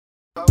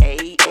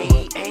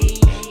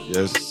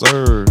Yes,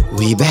 sir.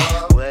 We back.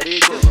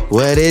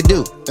 What it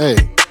do? Hey.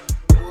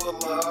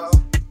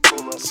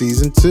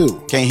 Season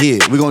 2. Can't hear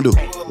it. We gonna do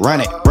it.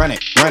 Run it.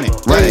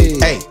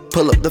 Hey.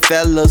 Pull up the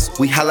fellas,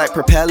 we highlight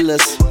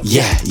propellers.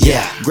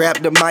 Yeah. Grab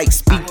the mic,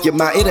 speak your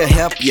mind, it'll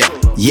help ya.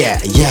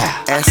 Yeah.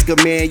 Ask a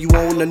man you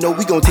wanna know,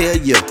 we gon' tell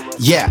ya.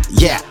 Yeah.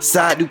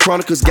 Side do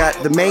Chronicles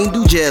got the main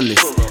do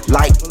jealous.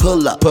 Like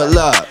pull up. Pull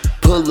up.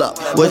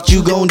 What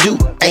you gon' do?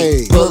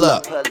 Hey, pull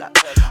up.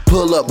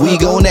 We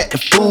gon' act the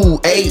fool.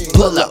 Hey,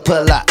 pull up.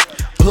 Pull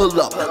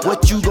up,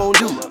 what you gon'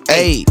 do?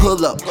 Hey,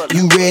 pull up.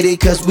 You ready?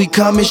 Cause we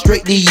coming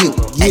straight to you.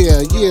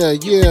 Yeah.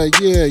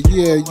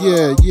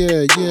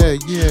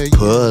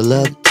 Pull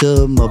up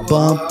to my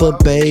bumper,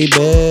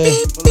 baby.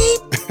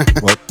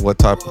 What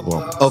type of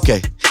bumper?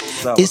 Okay.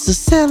 It's a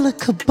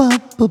Celica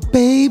bumper,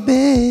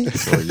 baby.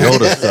 So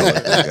Yoda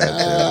Celica,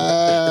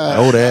 goddamn.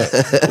 Know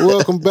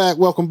that.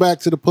 Welcome back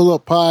to the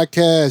Pullup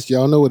Podcast.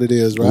 Y'all know what it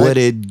is, right? What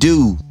it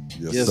do?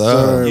 Yes,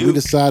 sir. We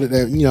decided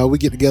that, we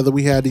get together,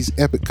 we had these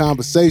epic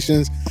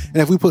conversations, and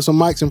if we put some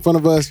mics in front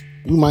of us,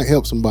 we might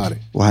help somebody.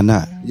 Why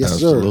not? Yes,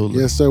 Absolutely.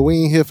 sir. Yes, sir. We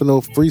ain't here for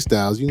no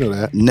freestyles. You know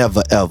that.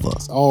 Never ever.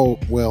 It's all,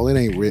 well, it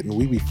ain't written.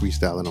 We be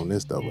freestyling on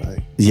this, though, right?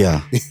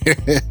 Yeah.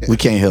 We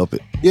can't help it.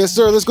 Yes,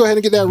 sir. Let's go ahead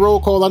and get that roll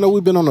call. I know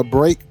we've been on a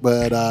break,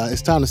 but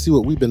it's time to see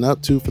what we've been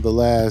up to for the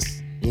last,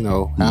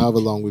 however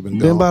long we've been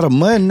Been gone. about a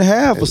month and a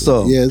half or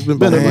so. Yeah, it's been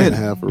about a month and a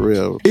half for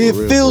real. It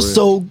feels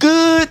so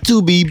good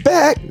to be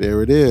back.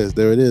 There it is.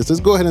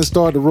 Let's go ahead and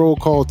start the roll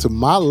call to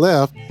my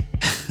left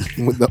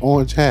with the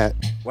orange hat.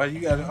 Why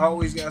you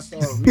always gotta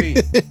start with me?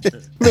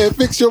 Man,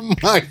 fix your mic.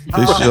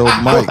 Fix your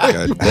mic,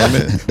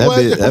 goddammit.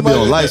 That be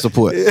on life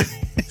support.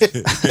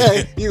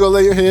 Hey, you gonna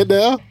lay your head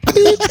down?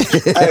 Hey,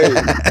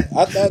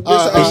 I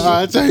thought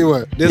I tell you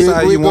what. This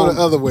how we you go want-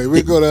 the other way.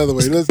 We go the other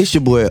way. It's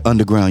your boy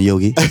Underground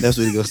Yogi. That's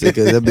what he gonna say,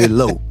 cause that be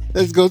low.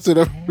 Let's go to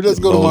Low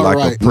my like a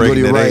right.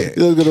 pregnant right. ant.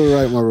 Let's go to the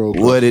right, my roll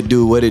call. What it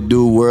do,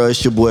 world?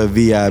 It's your boy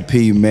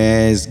VIP,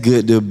 man. It's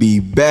good to be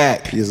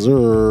back. Yes,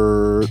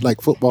 sir.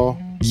 Like football.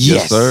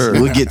 Yes, sir.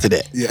 We'll get to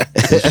that. Yeah.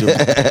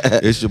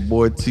 It's your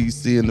boy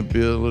TC in the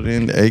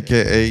building,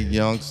 aka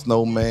Young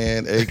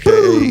Snowman,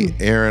 aka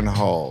Aaron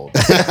Hall.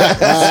 Listen,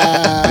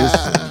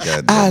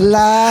 goddamn. I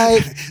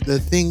like The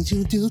things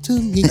you do to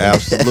me.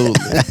 Absolutely.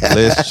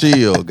 Let's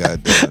chill,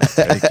 goddamn.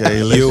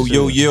 AKA let's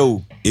chill.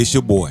 Yo, it's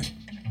your boy,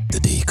 the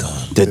Deacon.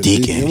 the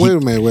Deacon. Wait a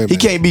minute. He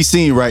can't be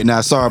seen right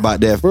now. Sorry about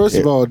that. First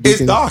of all, It's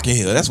Deacon, dark in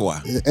here, that's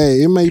why.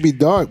 Hey, it may be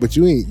dark, but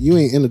you ain't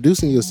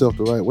introducing yourself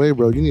the right way,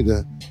 bro. You need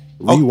to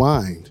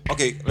rewind.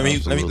 Okay, let me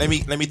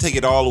take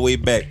it all the way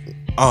back.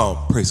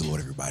 Praise the Lord,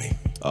 everybody.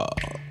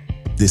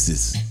 This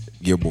is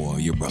your boy,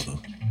 your brother,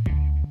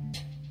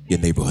 your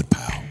neighborhood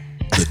pal,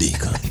 the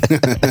Deacon.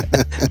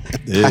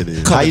 There it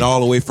is. Coming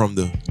all the way from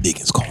the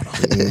Deacon's Corner.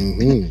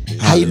 Mm-hmm.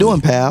 How you doing,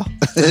 pal?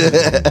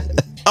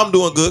 I'm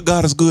doing good.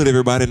 God is good,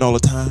 everybody, and all the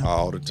time.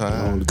 All the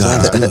time.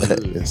 God is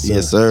good. Yes, sir.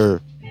 Yes, sir.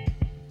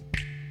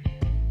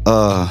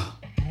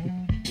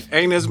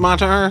 Ain't this my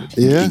turn?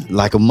 Yeah.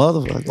 Like a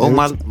motherfucker. Oh,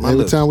 my Every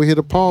lips. time we hit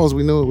a pause,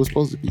 we know it was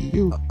supposed to be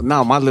you.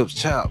 No, my lips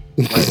chapped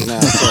right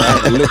now, so I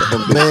had to lick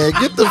them. Man,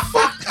 get the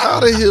fuck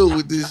out of here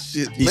with this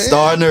shit, man. He's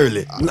starting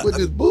early. With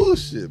this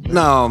bullshit, man.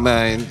 No,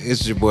 man,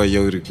 it's your boy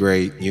Yoda the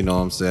Great. You know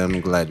what I'm saying? I'm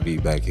glad to be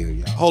back here,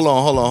 y'all. Hold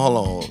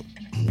on.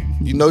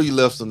 You know you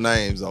left some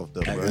names off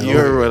there, bro. You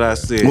heard what I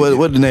said.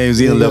 What the names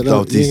he left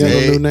off? You ain't got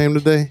TC? no new name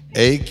today?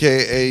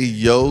 AKA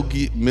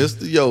Yogi,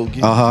 Mr.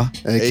 Yogi.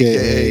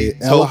 AKA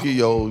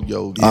Tokyo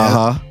Yogi.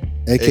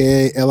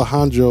 AKA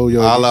Alejandro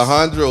Yogi.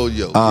 Alejandro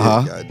Yogi.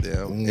 Uh-huh.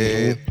 Goddamn.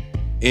 And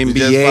NBA, we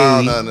just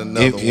found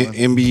another one.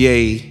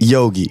 NBA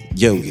Yogi.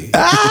 Yogi.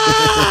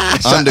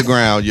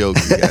 Underground Yogi.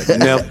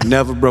 Goddamn.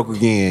 Never broke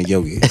again,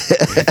 Yogi.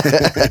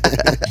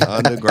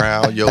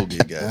 Underground Yogi.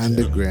 Goddamn.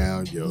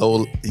 Underground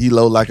Yogi. He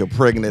low like a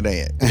pregnant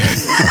ant.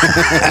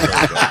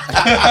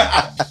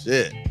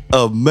 Shit.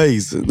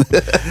 Amazing.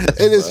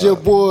 It is your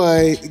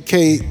boy,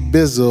 Kate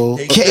Bizzle.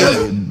 K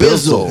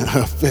Bizzle.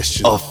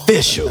 Official.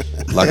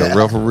 Like a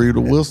referee to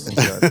whistle.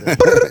 Goddamn.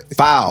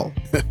 Foul.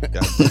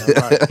 Goddamn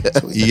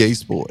right. EA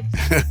Sports.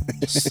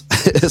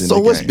 So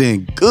what's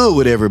been good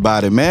with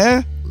everybody,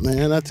 man?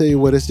 Man, I tell you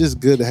what, it's just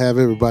good to have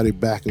everybody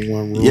back in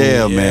one room.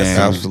 Yeah, man.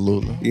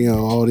 Absolutely.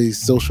 All these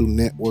social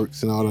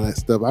networks and all of that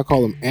stuff. I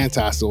call them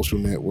anti-social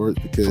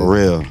networks because For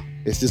real.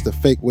 it's just a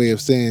fake way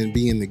of saying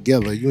being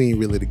together. You ain't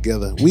really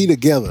together. We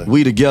together.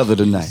 We together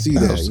tonight. See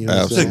that? You know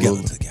what I'm saying?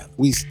 Absolutely.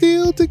 We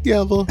still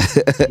together.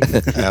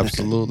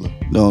 Absolutely.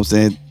 You know what I'm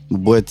saying? My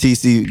boy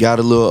TC got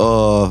a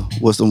little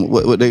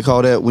what they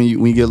call that when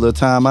you get a little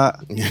time out?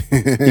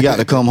 He got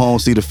to come home,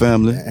 see the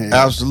family.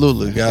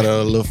 Absolutely. Got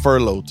a little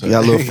furlough time.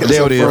 Got a little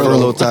there it is,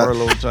 furlough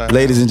Furlough time. time.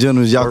 Ladies and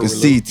gentlemen, y'all can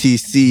see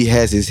TC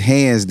has his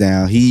hands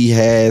down. He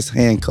has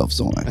handcuffs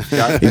on.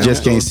 You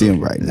just can't see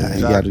him right now.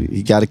 He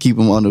got to keep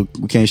him under.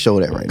 We can't show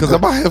that right now. Because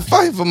I'm out here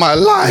fighting for my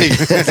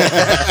life.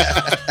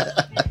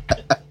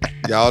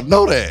 Y'all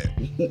know that.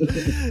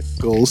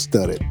 Gold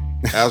studded.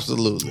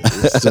 Absolutely.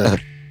 Yes, sir.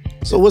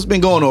 So what's been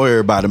going on,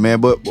 everybody,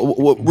 man? But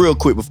real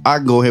quick, before I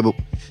go ahead,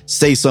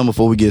 say something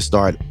before we get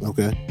started.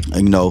 Okay.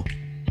 And, you know,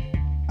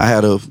 I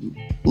had a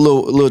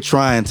little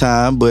trying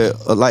time, but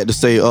I'd like to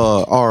say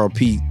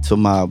RIP to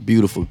my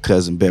beautiful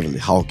cousin Beverly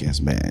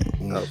Hawkins, man.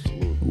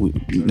 Absolutely.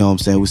 You know what I'm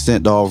saying? We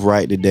sent off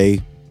right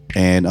today,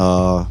 and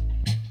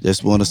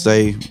just want to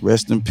say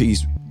rest in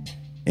peace,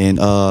 and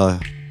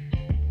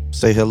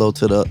say hello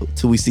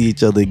till we see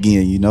each other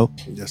again. You know.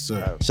 Yes,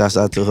 sir. Shouts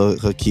out to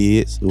her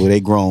kids. Well, they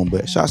grown,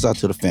 but shouts out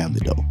to the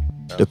family though,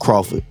 the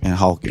Crawford and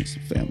Hawkins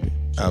family.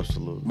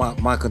 Absolutely.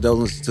 My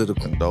condolences to the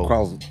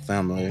Crawford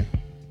family.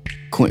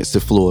 Quincy,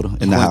 Florida,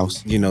 in the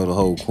house. You know, the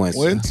whole Quincy.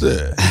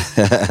 Winter.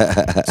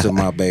 To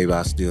my baby,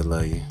 I still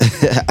love you.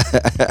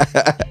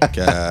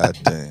 God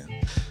damn.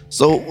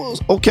 So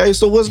okay,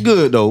 so what's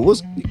good though?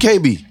 What's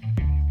KB?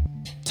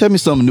 Tell me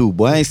something new,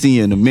 boy. I ain't seen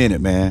you in a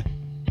minute, man.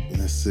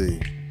 Let's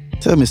see.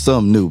 Tell me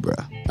something new, bro.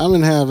 I've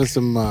been having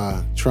some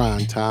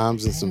trying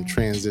times and some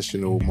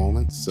transitional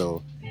moments.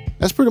 So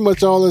that's pretty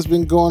much all that's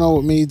been going on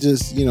with me.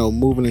 Just, you know,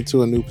 moving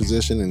into a new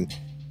position and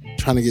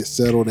trying to get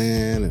settled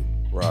in and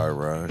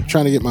Right.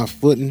 trying to get my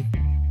footing.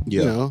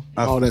 Yeah, You know,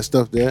 all that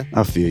stuff there.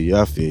 I feel you.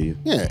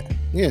 Yeah.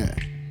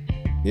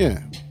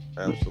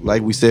 Absolutely.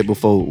 Like we said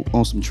before,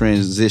 on some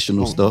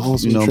transitional stuff. On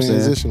some you know what I'm saying?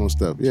 transitional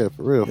stuff. Yeah,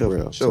 for real.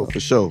 For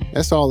sure.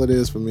 That's all it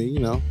is for me, you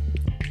know.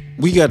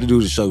 We got to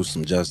do the show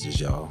some justice,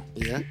 y'all.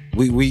 Yeah.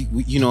 We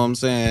you know what I'm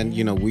saying?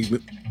 You know,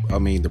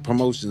 the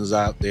promotion is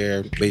out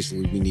there.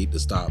 Basically, we need to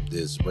stop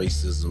this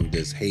racism,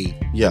 this hate,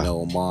 Yeah. you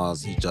know,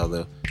 amongst each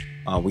other.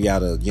 We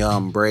got a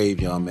young,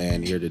 brave young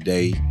man here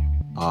today.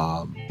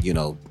 You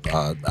know,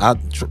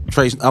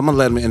 Trace, I'm gonna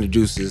let him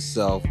introduce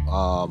himself.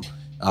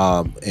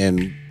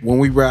 And when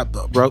we wrap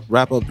up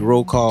the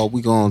roll call,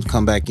 we're gonna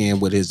come back in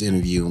with his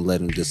interview and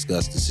let him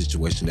discuss the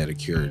situation that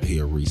occurred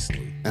here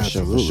recently.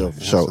 Absolutely.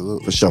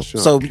 For sure.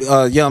 So,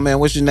 young man,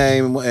 what's your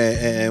name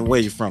and where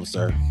you from,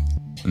 sir?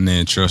 And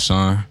then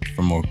Trishawn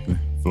from Oakland,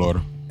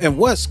 Florida. And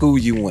what school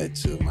you went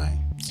to, man?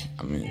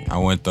 I mean, I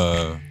went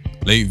to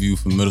Lakeview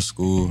for middle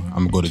school.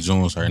 I'm gonna go to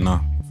Jones right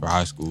now for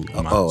high school.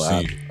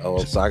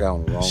 So I got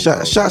on the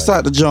wrong. Shouts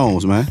out to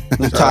Jones, man.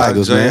 Them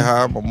Tigers, Jay man.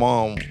 High. My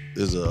mom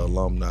is an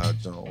alumni of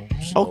Jones.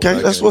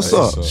 Okay, that's what's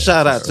up.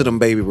 Shout out to them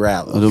baby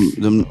rattlers.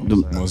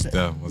 What's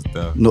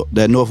that?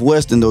 That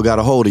Northwestern though got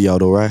a hold of y'all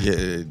though, right? Yeah,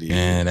 it did.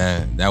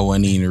 Man, that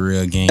wasn't even a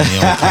real game.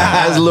 It don't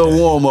count. It's a little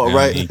warm up,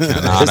 right?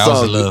 Nah,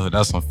 that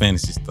was some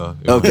fantasy stuff.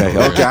 Okay,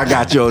 I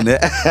got you on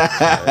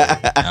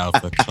that.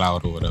 Alpha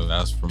Cloud or whatever.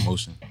 That was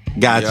promotion.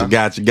 Got you.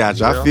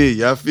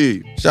 I feel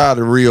you. Shout out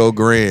to Rio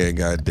Grande,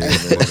 goddamn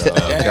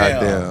it.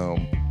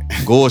 Goddamn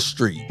Gore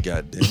Street,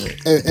 goddamn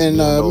it. And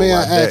may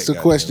I ask a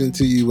question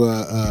to you?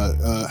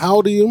 How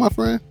old are you, my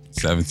friend?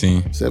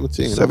 17.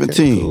 17.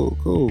 17. Okay,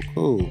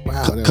 cool.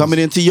 Wow. Coming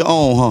into your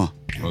own, huh?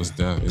 What's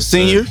that? Yes,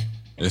 Senior? Sir.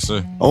 Yes,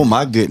 sir. Oh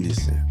my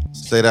goodness.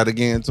 Say that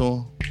again to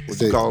him.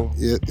 What you call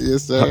him?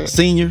 Yes, sir.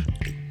 Senior?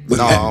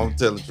 No, I'm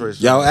telling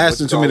Trish. Y'all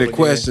asking too many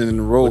questions in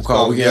the roll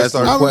call. We can ask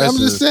some I'm questions.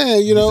 just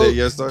saying, you know. Say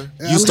yes, sir.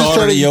 You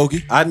started it,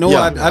 Yogi. I know.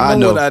 Yeah, I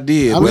know what I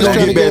did. I'm We're just gonna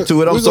trying get to back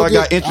to it. I'm we're sorry,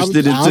 gonna I got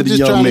interested into I'm the just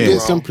young trying to man.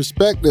 get some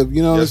perspective.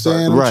 You know what I'm Yes, sir.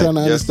 saying? Right. I'm trying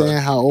to Yes, sir.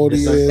 understand how old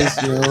he is.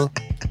 You know.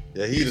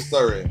 Yeah, he the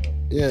sir.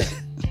 Yeah.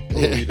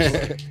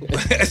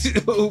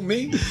 Who,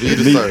 me?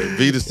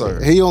 Be the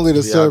sir. He only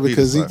the sir VIP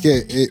because he sir.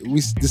 can't.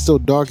 It's so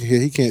dark in here.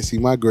 He can't see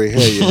my gray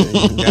hair yet.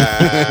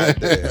 God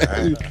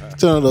damn.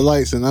 Turn on the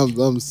lights and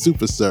I'm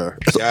super sir.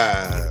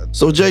 God.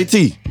 So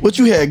JT, what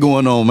you had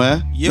going on,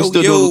 man? You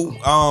still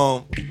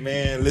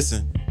Man,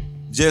 listen,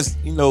 just,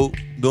 you know,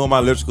 doing my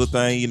electrical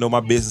thing, you know, my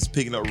business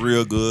picking up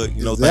real good,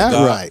 you know, Is thank that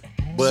God. right?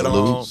 But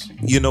Salutes.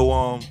 you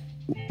know,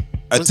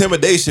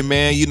 intimidation,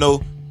 man, you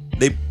know,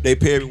 they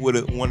paired me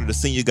with one of the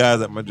senior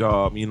guys at my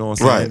job, you know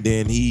what I'm saying? Right.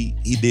 Then he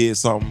did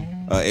something,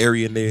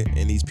 area in there,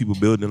 and these people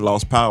building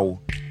lost power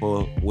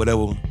for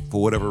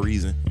whatever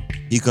reason.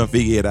 He couldn't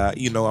figure it out.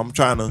 You know, I'm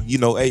trying to, you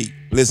know, hey,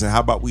 listen, how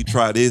about we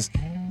try this?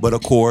 But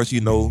of course, you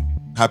know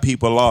how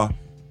people are.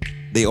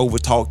 They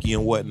overtalk you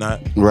and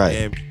whatnot. Right.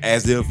 And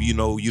as if, you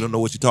know, you don't know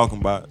what you're talking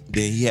about.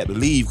 Then he had to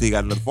leave because he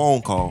got another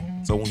phone call.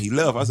 So when he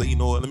left, I said, you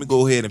know what, let me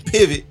go ahead and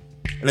pivot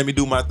and let me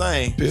do my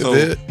thing.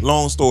 Pivot. So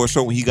long story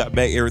short, when he got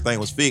back, everything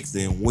was fixed.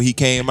 And when he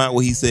came out,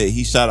 what he said,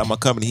 he shot out my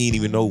company. He didn't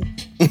even know.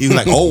 He was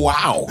like, oh,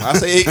 wow. I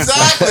said,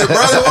 exactly,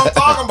 brother, what I'm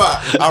talking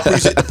about. I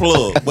appreciate the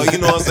plug. But you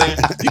know what I'm saying?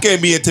 You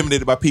can't be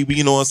intimidated by people.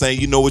 You know what I'm saying?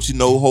 You know what you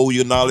know, hold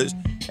your knowledge.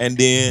 And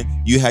then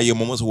you have your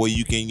moments where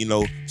you can, you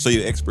know, show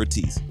your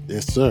expertise.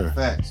 Yes, sir.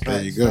 Facts.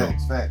 There you go.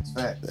 Facts.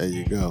 There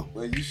you go.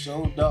 Well, you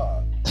showed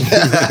dog.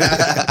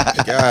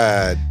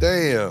 God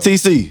damn.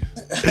 TC,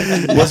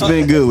 what's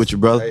been good with you,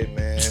 brother? Hey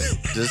man,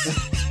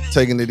 just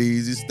taking it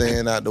easy,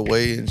 staying out the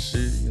way and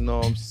shit. You know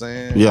what I'm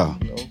saying? Yeah.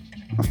 You know?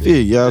 I feel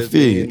you. Just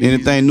being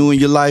Anything new in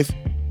your life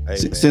Hey, man.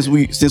 since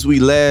we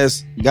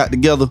last got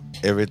together?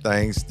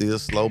 Everything's still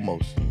slow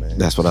motion, man.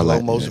 That's what I like.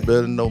 Slow motion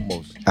better than no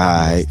motion. All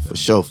right, for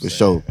sure.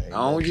 I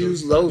don't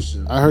use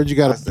lotion. I heard you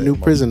got a said new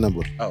my- prison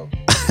number. Oh,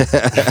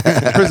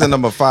 Prison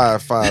number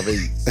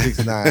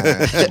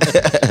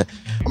 55869.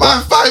 I'm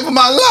on fight for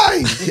my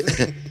life.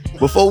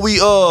 Before we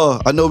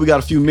I know we got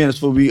a few minutes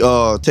before we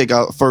take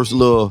our first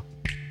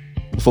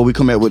before we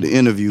come out with the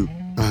interview.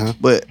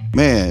 But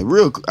man,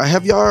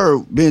 have y'all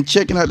been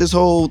checking out this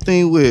whole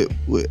thing with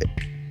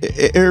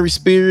Ari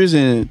Spears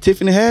and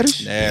Tiffany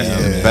Haddish?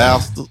 Nasty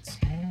bastards.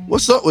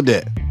 What's up with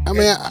that? I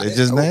mean, They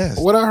just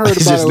nasty. what I heard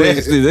about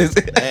it,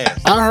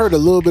 Nasty. I heard a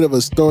little bit of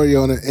a story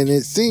on it, and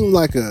it seemed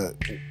like I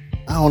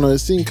don't know, it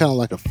seemed kind of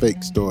like a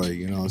fake story.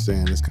 You know what I'm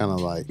saying? It's kind of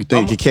like You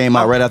think it came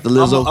out right after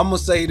Lizzo? I'm gonna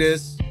say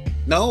this.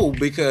 No,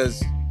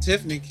 because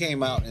Tiffany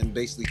came out and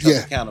basically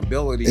took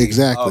accountability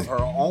of her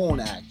own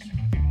action.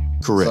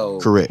 Correct, So,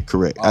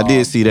 correct. I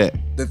did see that.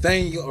 The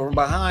thing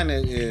behind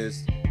it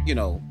is,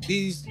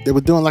 they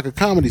were doing like a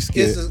comedy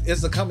skit.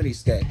 It's a comedy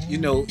sketch.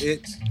 It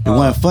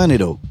wasn't funny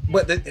though.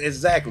 But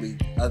exactly,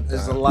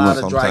 there's a lot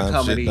of dry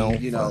comedy.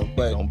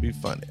 But don't be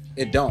funny.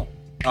 It don't.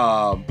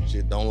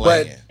 Shit don't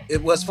But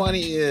land. what's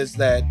funny is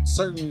that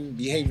certain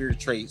behavior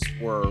traits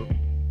were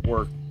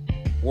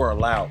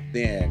allowed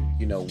then.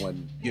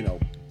 When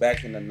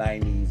back in the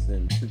 90s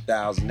and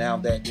 2000s. Now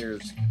that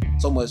there's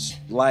so much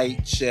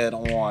light shed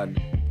on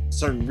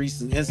certain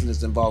recent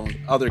incidents involving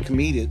other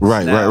comedians.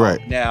 Right.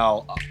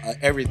 Now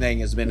everything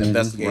has been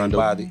investigated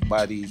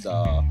by these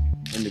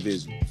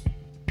individuals.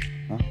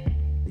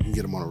 We can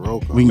get them on a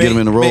roll call. We can get them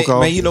in the roll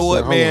call. Man, you know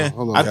what, man?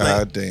 Hold on.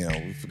 God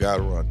damn, we forgot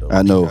Rondo.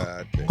 I know.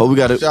 Oh, we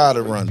got it. Shout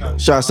out to Rondo.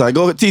 Shot side.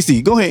 Go ahead,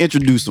 TC. Go ahead and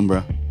introduce him,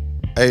 bro.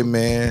 Hey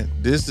man,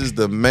 this is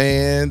the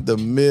man, the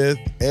myth,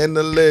 and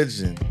the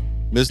legend,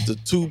 Mr.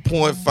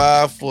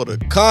 2.5 for the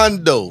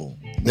condo.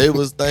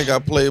 Neighbors think I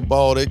play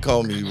ball. They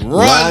call me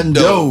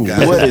Rondo.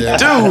 What it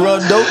do,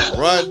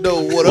 Rondo? Rondo,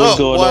 what What's up,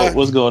 going boy? on?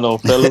 What's going on,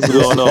 fellas? What's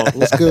going on?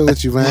 What's good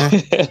with you, man?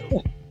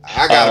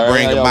 I gotta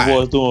bring how him y'all out.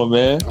 boys doing,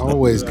 man?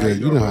 Always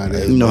good. You know how it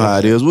is. You know how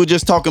it is. We're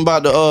just talking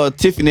about the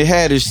Tiffany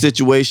Haddish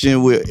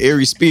situation with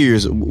Ari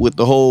Spears with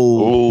the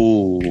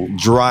whole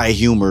dry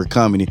humor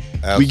comedy.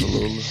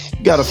 Absolutely.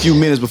 We got a few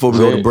minutes before we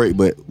go to break,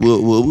 but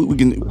we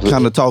can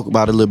kind of talk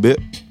about it a little bit.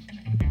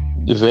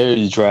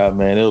 Very dry,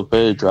 man. It was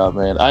very dry,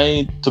 man.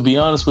 To be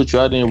honest with you,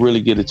 I didn't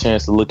really get a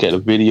chance to look at the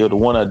video. The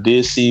one I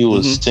did see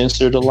was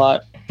censored a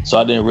lot, so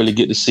I didn't really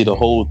get to see the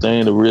whole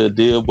thing, the real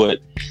deal. But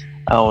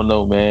I don't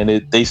know,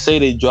 man. They say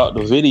they dropped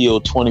the video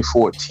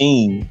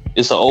 2014.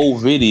 It's an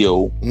old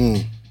video,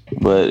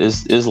 but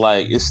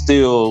it's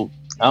still.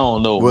 I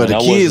don't know. Well, man.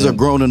 the kids are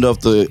grown enough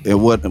to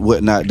and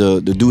whatnot to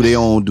do their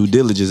own due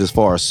diligence as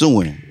far as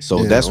suing.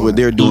 So that's what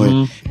they're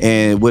doing.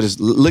 And what it's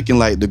looking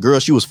like, the girl,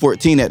 she was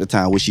 14 at the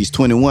time, which she's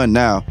 21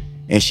 now,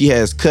 and she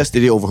has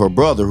custody over her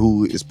brother,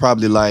 who is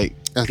probably like,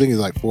 I think he's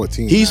like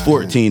 14. he's now,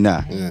 14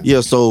 now.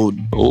 Yeah, so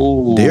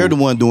they're the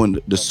one doing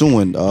the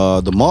suing.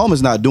 The mom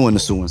is not doing the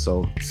suing.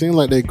 So seems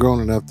like they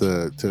grown enough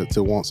to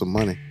want some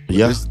money.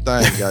 Yeah. This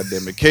thing,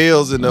 goddamn it.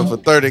 Kale's in there for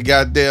 30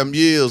 goddamn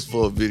years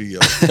for a video.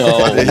 Oh,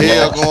 What the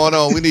hell going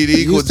on? We need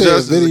equal You said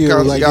justice. video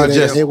and like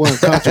goddamn- it wasn't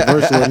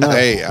controversial enough.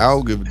 Hey, I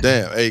don't give a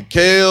damn. Hey,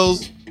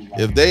 Kales,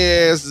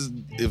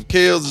 if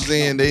Kales is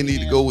in, they need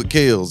to go with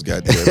Kales,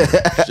 goddamn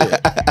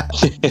it.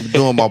 Shit. I'm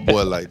doing my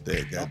boy like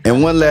that, goddamn.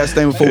 And one last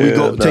thing before we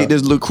go take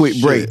this little quick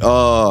break.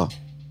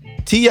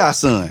 T.I.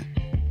 son.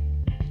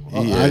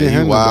 I didn't hear nothing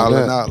about wilding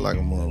that. out like a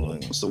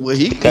motherfucker. So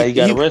he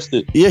got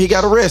arrested. Yeah, he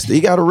got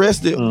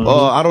arrested.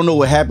 I don't know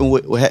what happened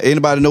with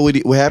anybody know what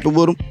happened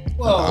with him?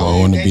 I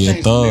want to be a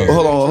thug.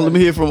 Hold on, let me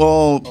hear from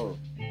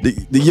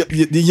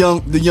the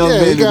young Yeah,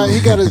 man.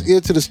 he got his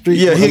ear to the street.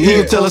 Yeah, he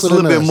little can tell us a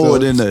closer little bit than more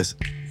us, than this.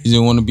 He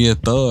just want to be a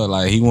thug.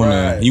 Like he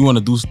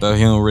wanna do stuff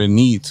he don't really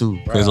need to.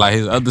 Cause like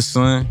his other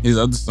son,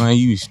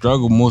 he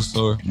struggle more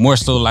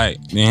so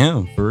like than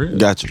him for real.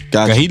 Gotcha.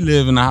 Cause he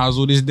live in the house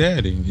with his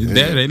daddy. His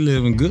daddy, they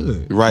living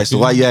good. Right. So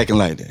why you acting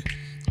like that?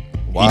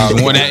 He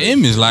just want that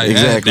image, like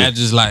Exactly. that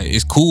just like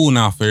it's cool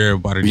now for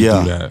everybody to do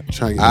that.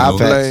 Trying to get I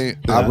that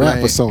rap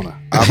blame persona.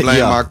 I blame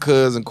Yeah. my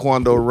cousin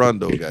Quando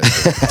Rondo, goddamn.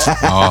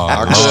 Oh,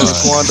 My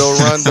cousin Quando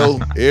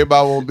Rondo.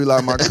 Everybody won't be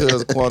like my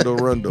cousin Quando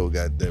Rondo,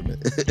 goddamn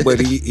it. But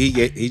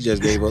he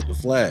just gave up the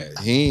flag.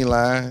 He ain't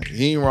lying.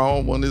 He ain't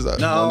wrong. One of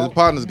his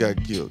partners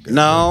got killed. goddamn.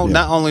 No,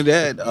 not only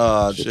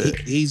that.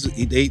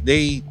 Shit.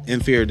 They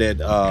inferred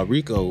that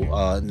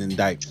Rico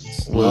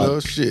indictments. Well,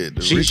 shit.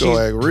 The she- Rico she-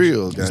 act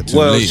real, goddamn.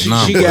 Well, late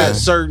now, she bro. got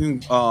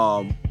certain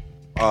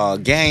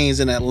gangs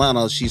in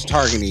Atlanta she's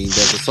targeting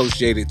that's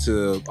associated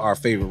to our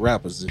favorite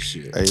rappers and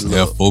shit. Hey,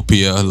 Yeah, look.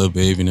 4PL, little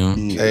baby now.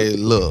 Hey,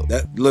 look.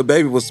 That little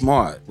baby was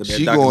smart with that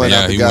She documentary. going Yeah,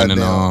 after he went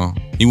and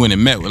goddamn. he went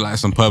and met with like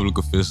some public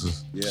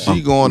officials.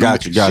 She going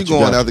Gotcha.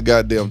 after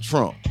goddamn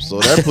Trump. So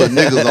that put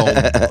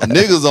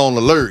niggas on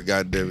alert,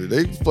 goddamn it.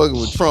 They fucking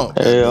with Trump.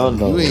 Hell goddamn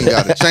it. no. You ain't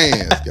got a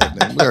chance,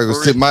 goddamn. I gotta go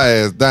sit my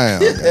ass down.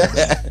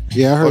 goddamn.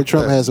 Yeah, I heard Fuck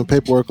Trump that. had some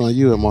paperwork on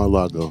you at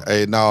Mar-a-Lago.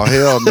 Hey, no,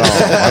 hell no.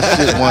 My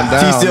shit went He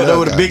down. still there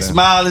with a big goddamn.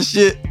 smile and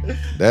shit.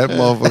 That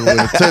motherfucker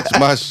wouldn't touch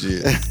my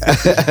shit.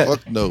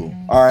 Fuck no.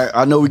 All right,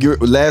 I know we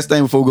get last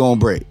thing before we go on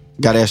break.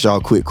 Gotta ask y'all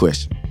a quick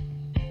question.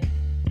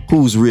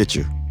 Who's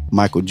richer,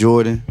 Michael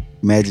Jordan,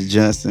 Magic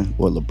Johnson,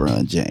 or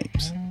LeBron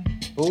James?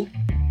 Who?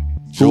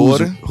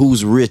 Jordan?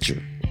 Who's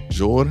richer?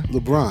 Jordan?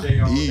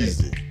 LeBron.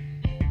 Easy.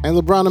 Ain't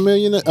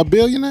LeBron a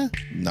billionaire?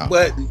 No.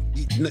 But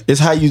It's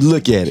how you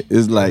look at it.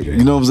 It's like,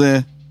 you know what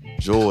I'm saying?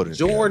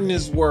 Jordan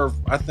is worth,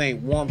 I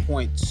think,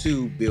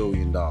 $1.2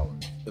 billion,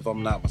 if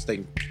I'm not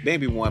mistaken.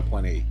 Maybe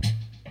 1.8.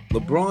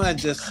 LeBron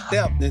just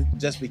stepped and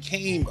just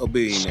became a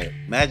billionaire.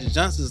 Magic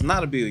Johnson's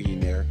not a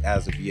billionaire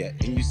as of yet.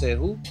 And you said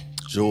who?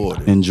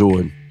 Jordan. And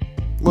Jordan.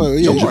 Well,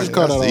 yeah, you just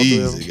called That's out all three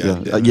of easy.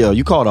 them. goddamn. Yeah,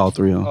 you called all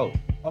three of them. Oh,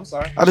 I'm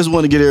sorry. I just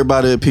want to get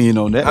everybody's opinion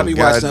on that. I be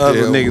watching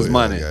other Goddamn niggas' well,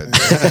 money.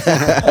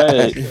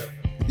 Hey,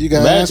 You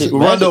got Magic,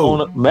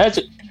 answers?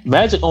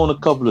 Magic on a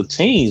couple of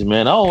teams,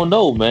 man. I don't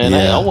know, man.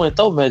 Yeah. I wouldn't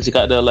throw Magic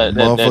out there like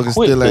that Motherfucker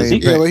quick. still 'cause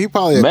ain't- Yeah, well, he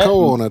probably a Matt-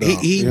 co-owner though.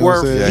 He You know what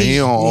I'm worth saying? Yeah, he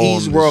don't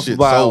he's own the worth shit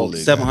about solely,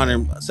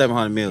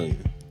 700 million.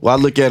 Well, I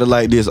look at it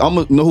like this. I'm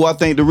gonna know who I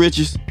think the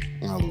richest,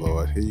 Oh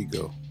Lord, here you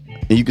go.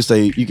 and you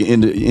can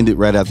end it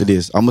right after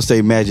this. I'm gonna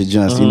say Magic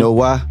Johnson. You know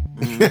why?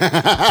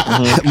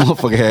 That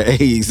motherfucker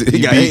had AIDS. He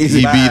got AIDS.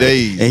 He beat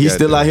AIDS. And he's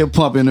still out here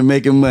pumping and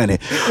making money.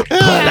 Get the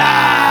hell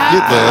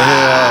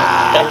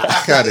out. What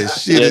kind of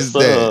shit Yes, is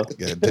that?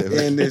 God damn it.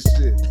 And this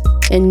shit.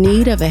 In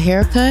need of a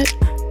haircut?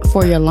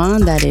 For your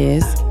lawn, that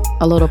is.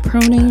 A little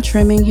pruning,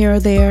 trimming here or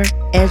there,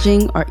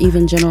 edging, or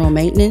even general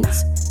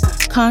maintenance?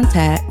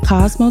 Contact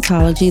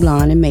Cosmetology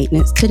Lawn and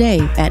Maintenance today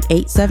at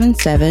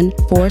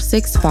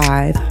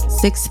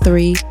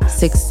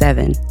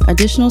 877-465-6367.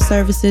 Additional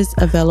services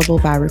available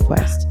by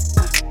request.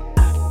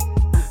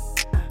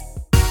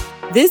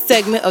 This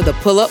segment of the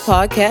Pullup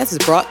podcast is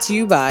brought to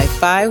you by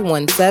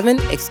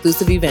 517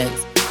 Exclusive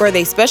Events, where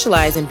they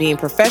specialize in being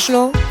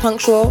professional,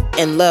 punctual,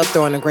 and love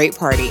throwing a great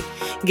party.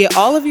 Get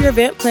all of your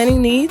event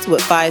planning needs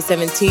with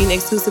 517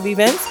 Exclusive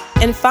Events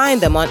and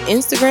find them on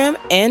Instagram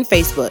and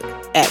Facebook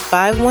at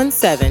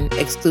 517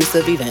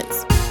 Exclusive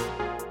Events.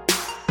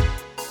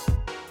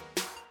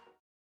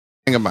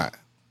 Bring him out.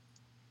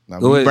 Now,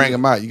 Go when you ahead. bring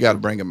him out, you got to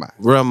bring him out.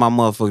 Run my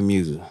motherfucking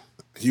music.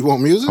 You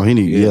want music? Oh, he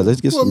need. Yeah,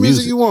 let's get What some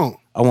music music. you want?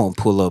 I want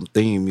to pull up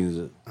theme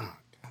music.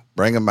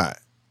 Bring him out.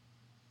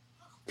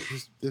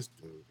 This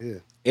dude, yeah.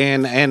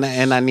 And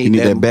I need, You need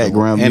that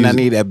background and I music.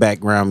 need that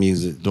background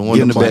music. Doing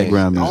Get in the the most.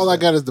 background music. All I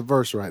got is the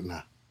verse right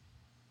now.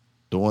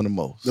 Doing the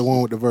most. The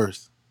one with the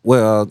verse.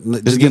 Well,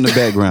 Let's get in the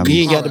background You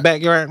music. ain't got the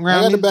background. I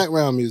got the music?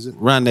 background music.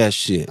 Run that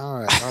shit. All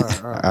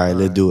right. All right,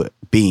 let's do it.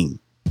 Bing.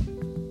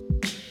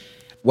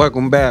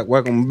 Welcome back.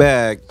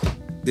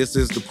 This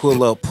is the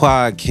Pull Up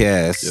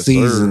Podcast, Yes,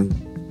 season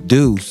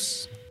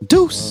Deuce,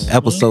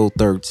 episode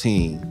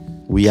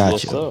 13. We out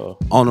Yes, here. sir.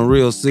 On a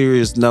real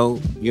serious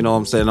note, you know what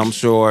I'm saying? I'm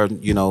sure,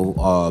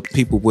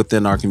 people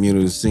within our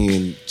community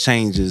seeing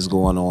changes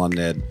going on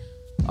that,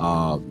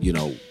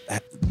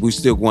 we're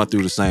still going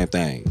through the same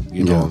thing.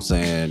 You know what I'm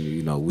saying?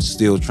 You know, we're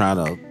still trying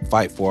to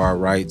fight for our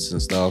rights and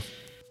stuff.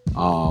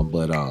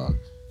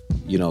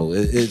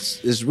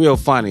 It's real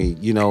funny,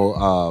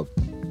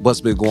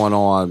 what's been going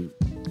on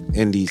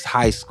in these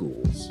high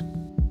schools.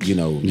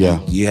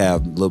 You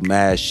have little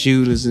mass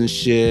shooters and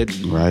shit.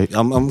 Right.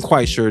 I'm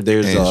quite sure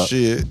there's And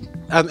shit.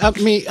 I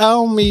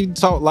don't mean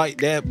talk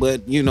like that,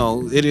 but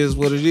it is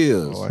what it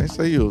is. Oh, I ain't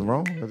say you was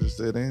wrong. I just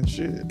said ain't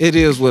shit. It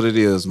is what it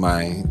is,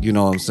 man. You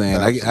know what I'm saying?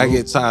 I Absolutely.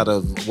 get tired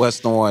of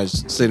West Orange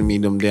sending me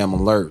them damn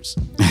alerts.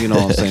 You know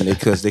what I'm saying?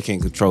 Because they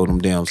can't control them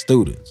damn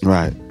students.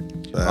 Right.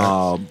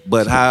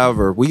 But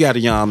however, we got a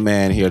young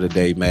man here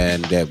today,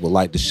 man, that would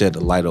like to shed the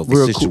light over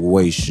Real the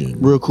situation.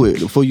 Real quick,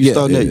 before you Yeah,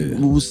 start that, yeah.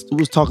 we was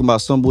talking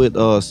about some with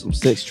some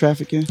sex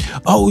trafficking.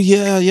 Oh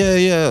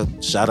yeah.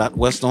 Shout out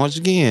West Orange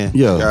again.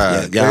 Yeah.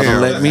 God Y'all damn.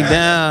 don't let me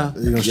down.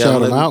 You gonna Y'all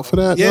shout let him me- out for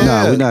that? Yeah.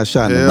 Nah, we're not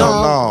shouting Hell them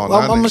out. no, not I'm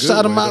in a gonna good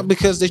shout them way. out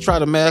because they try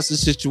to mask the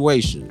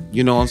situation.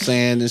 You know what I'm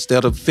saying?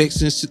 Instead of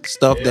fixing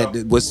stuff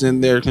that was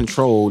in their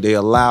control, they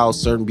allow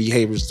certain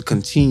behaviors to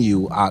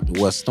continue out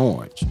to West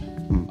Orange.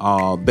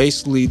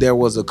 Basically, there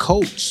was a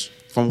coach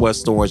from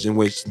West Orange in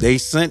which they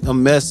sent a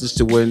message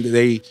to when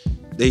they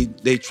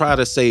try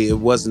to say it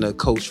wasn't a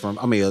coach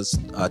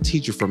a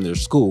teacher from their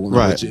school, in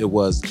Right. which it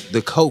was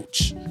the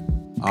coach.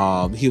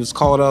 He was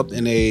caught up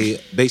in he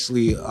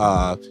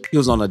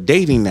was on a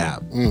dating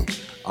app.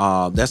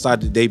 That's how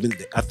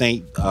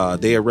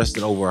they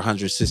arrested over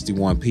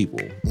 161 people.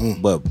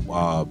 But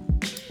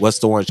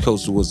West Orange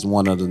coach was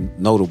one of the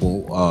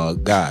notable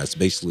guys,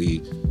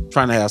 basically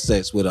trying to have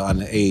sex with an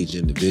underage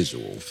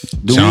individual.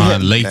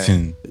 John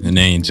Lathan. The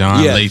name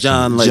John Yeah, Lathan.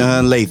 John Lathan.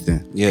 John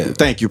Lathan. Yeah.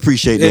 Thank you.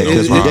 Appreciate that. It-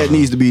 Because it- that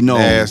needs to be known.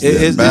 Nasty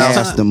It's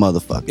That's time- the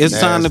motherfucker. It's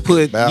time to Nasty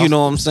put, bastard. you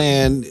know what I'm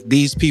saying,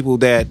 these people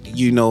that,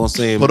 you know what I'm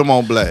saying, Put them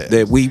on blast.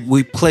 that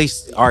we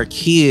place our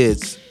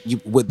kids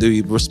with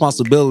the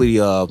responsibility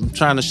of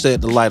trying to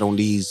shed the light on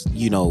these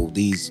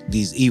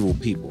evil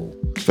people.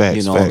 Facts,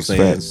 You know facts, what I'm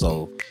saying? facts.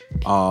 So,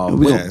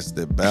 we don't-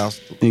 Nasty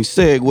bastard. And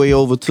segue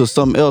over to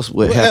something else.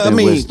 What happened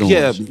at West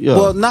Orange?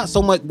 well, not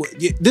so much.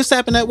 This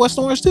happened at West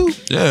Orange too.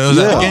 Yeah, it was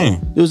at the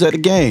game. It was at the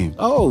game.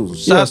 Oh,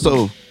 Yeah,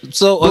 so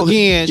So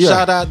again, yeah.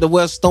 shout out to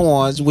West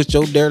Orange with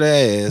your dirty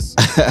ass.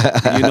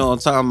 You know what I'm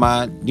talking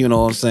about? You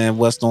know what I'm saying?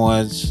 West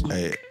Orange.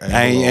 Hey,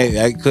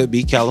 It could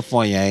be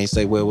California. I ain't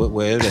say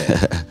where it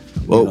at.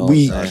 Well,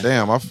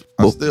 damn, I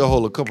still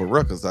hold a couple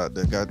records out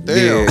there.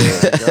 Goddamn.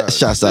 Yeah.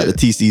 Shouts out to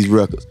TC's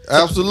records.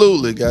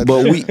 Absolutely, goddamn.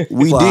 But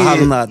we did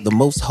hollering out the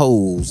most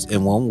hoes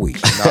in 1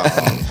 week.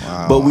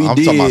 But I'm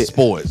talking about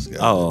sports.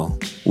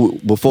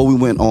 Before we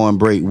went on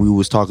break, we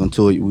was talking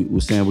to it. We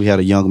were saying we had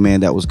a young man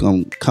that was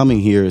coming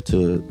here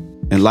to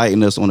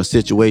enlighten us on a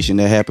situation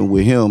that happened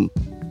with him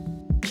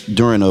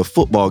during a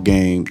football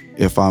game,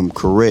 if I'm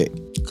correct.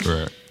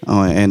 Correct.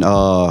 And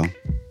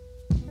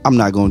I'm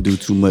not gonna do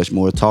too much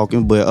more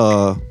talking, but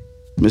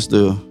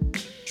Mr.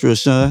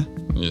 Trishan,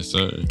 yes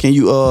sir, can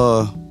you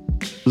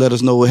let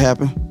us know what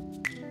happened?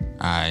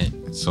 Alright,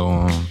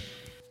 so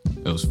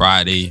it was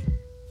Friday.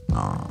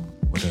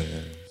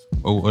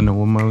 What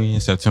month we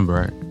in? September,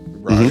 right?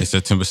 Right. It's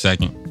September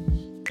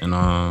 2nd, and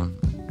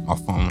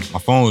my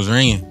phone was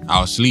ringing.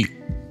 I was asleep.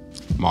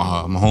 My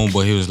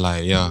homeboy, he was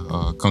like,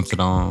 come to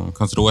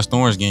the West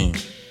Orange game.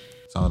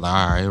 So I was like,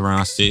 all right,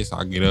 around 6,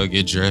 I'll get up,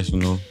 get dressed,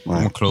 right. Put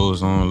my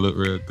clothes on, look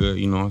real good,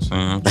 you know what I'm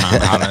saying? I'm trying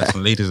to holler at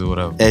some ladies or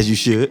whatever. As you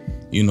should.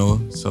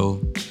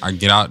 So I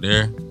get out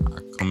there, I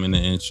come in the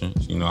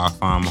entrance, I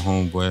find my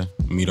homeboy,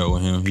 meet up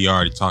with him. He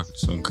already talking to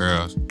some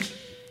girls.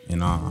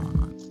 And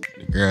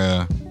the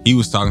girl he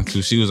was talking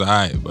to, she was all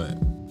right, but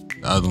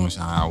the other one,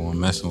 I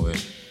wasn't messing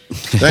with.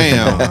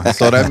 Damn.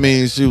 So that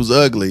means she was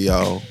ugly,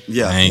 y'all.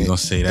 Yeah. I ain't gonna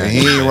say that.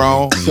 He ain't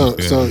wrong. So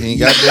he ain't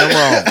goddamn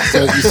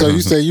wrong. So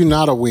you say you're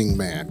not a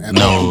wingman.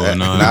 No.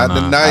 Not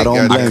tonight.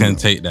 I couldn't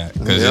take that.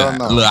 Because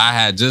look, I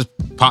had just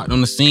popped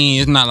on the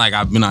scene. It's not like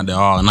I've been out there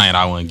all night.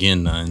 I wasn't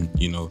getting nothing,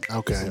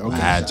 Okay. I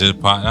had just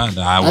popped out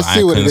there. I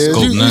see what it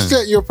is. You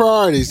set your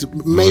priorities.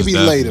 Maybe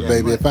later,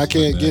 baby. Yeah, if I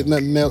can't get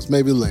nothing else,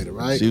 maybe later,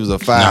 right? She was a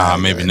 5. Nah,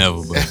 maybe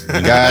never.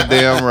 But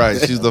goddamn right.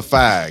 She's the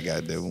 5.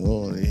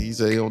 Goddamn. He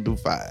said he don't do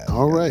 5.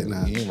 All right,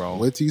 now. He ain't wrong.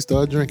 Wait till you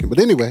start drinking. But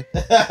anyway,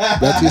 back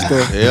to your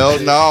story. Hell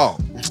no.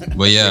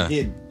 But yeah,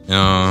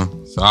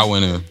 so I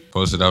went and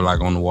posted up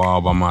like on the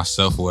wall by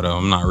myself or whatever.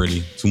 I'm not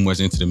really too much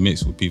into the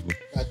mix with people.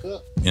 Back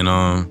up. And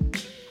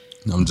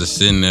I'm just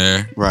sitting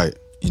there. Right.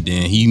 And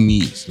then he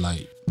meets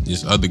like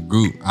this other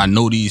group. I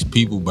know these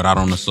people, but I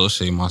don't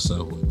associate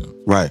myself with them.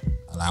 Right.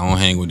 I don't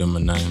hang with them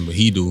or nothing, but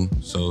he do.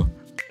 So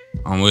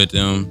I'm with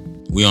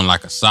them. We on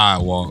like a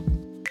sidewalk.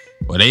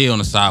 But they on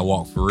the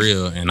sidewalk for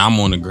real, and I'm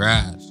on the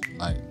grass.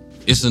 Like,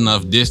 it's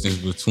enough distance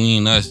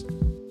between us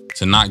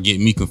to not get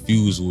me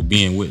confused with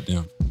being with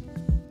them.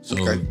 So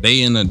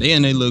they in their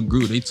little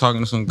group, they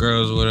talking to some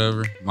girls or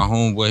whatever. My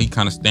homeboy, he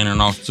kind of standing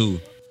off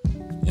too.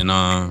 And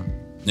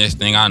next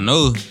thing I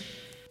know,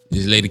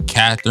 this lady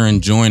Catherine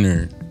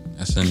Joyner,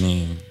 that's her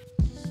name.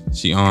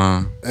 She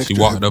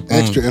walked up on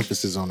extra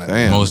emphasis on that.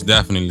 Damn. Most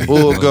definitely.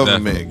 Full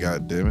government,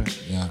 goddamn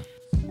it.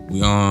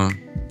 Yeah.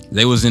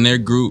 They was in their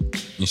group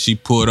and she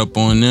pulled up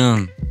on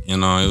them.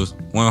 And it was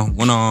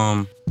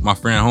one my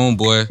friend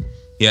homeboy,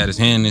 he had his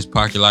hand in his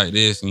pocket like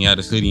this and he had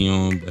his hoodie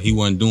on, but he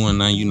wasn't doing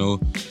nothing,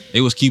 They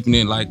was keeping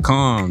it like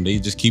calm. They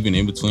just keeping it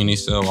in between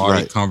themselves, all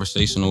that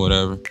conversation or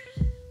whatever.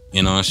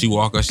 And she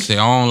walked up, she said,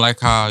 I don't like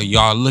how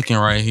y'all looking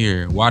right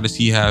here. Why does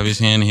he have his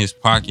hand in his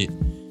pocket?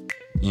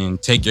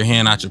 And take your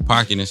hand out your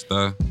pocket and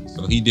stuff.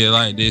 So he did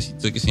like this. He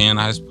took his hand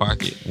out his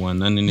pocket. Wasn't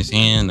nothing in his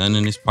hand, nothing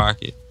in his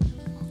pocket.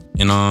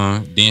 And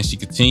then she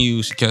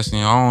continued. She kept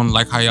saying, I don't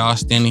like how y'all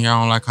standing here. I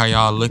don't like how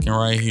y'all looking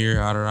right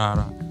here.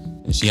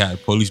 And she had the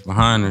police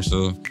behind her.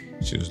 So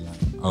she was like,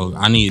 oh,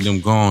 I need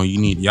them gone.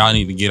 Y'all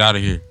need to get out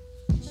of here.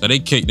 So they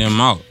kicked them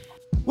out.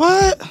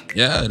 What?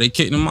 Yeah, they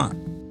kicked them out.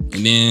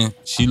 And then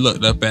she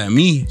looked up at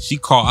me. She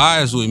caught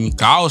eyes with me.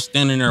 Cause I was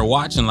standing there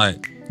watching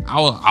like, I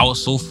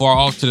was so far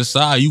off to the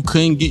side, you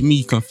couldn't get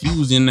me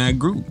confused in that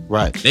group.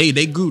 Right.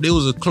 They group, it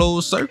was a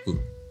closed circle.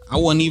 I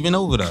wasn't even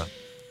over there.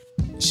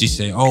 She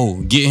said,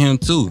 oh, get him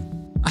too.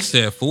 I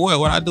said, for what?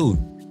 What I do?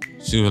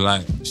 She was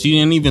like, she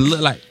didn't even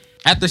look like,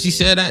 after she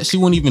said that, she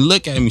wouldn't even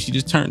look at me. She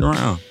just turned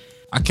around.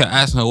 I kept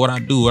asking her what I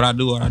do.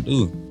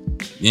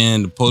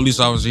 Then the police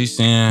officer, he's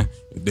saying,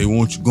 if they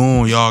want you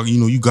going, y'all,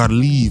 you gotta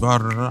leave. I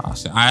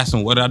asked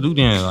him, what did I do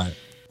then? Like,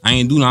 I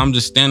ain't do nothing. I'm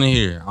just standing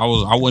here. I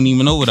wasn't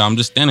even over there. I'm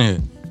just standing here.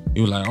 He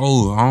was like,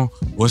 well,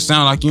 it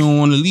sound like you don't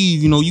want to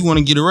leave. You want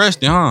to get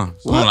arrested, huh?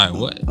 So I'm like,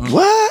 what?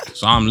 What?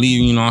 So I'm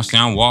leaving,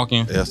 I'm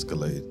walking.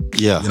 Escalate.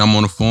 Yeah. Then I'm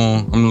on the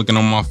phone. I'm looking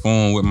on my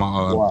phone with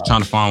my,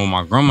 trying to find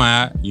where my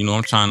grandma at.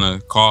 I'm trying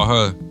to call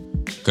her.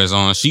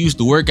 Because she used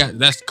to work at,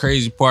 that's the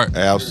crazy part.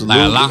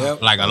 Absolutely.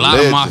 Like a lot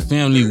of my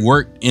family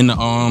worked in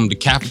the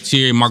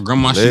cafeteria. My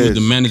grandma, she was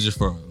the manager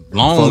for a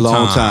long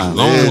time.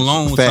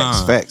 Long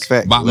time. Facts.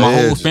 But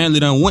my whole family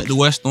done went to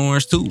West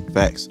Orange too.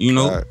 Facts.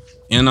 Right.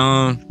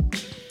 And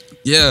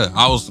yeah,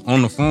 I was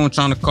on the phone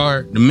trying to call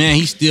her. The man,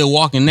 he's still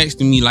walking next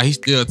to me, like he's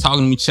still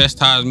talking to me,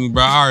 chastising me,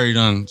 bro. I already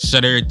done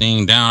shut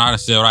everything down. I done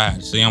said what I had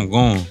to say. I'm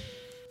going.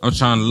 I'm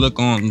trying to look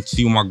on and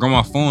see my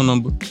grandma's phone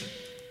number.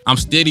 I'm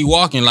steady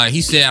walking. Like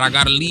he said, I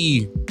gotta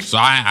leave. So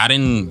I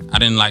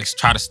didn't like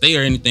try to stay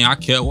or anything. I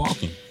kept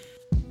walking.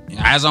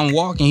 As I'm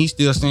walking, he's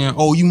still saying,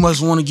 oh, you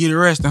must want to get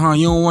arrested, huh?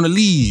 You don't want to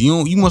leave.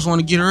 You must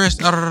want to get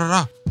arrested.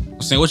 I'm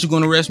saying, what you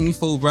gonna arrest me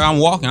for, bro? I'm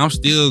walking. I'm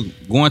still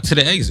going to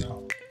the exit.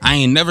 I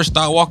ain't never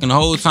stopped walking the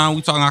whole time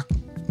we talking.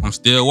 I'm I'm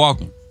still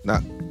walking. No,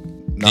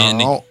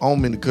 I don't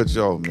mean to cut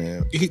you off,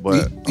 man.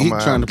 But He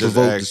trying to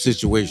provoke the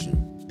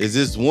situation. Is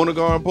this Warner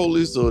Garden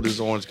Police or this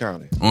Orange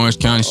County? Orange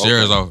County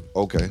Sheriff's Office.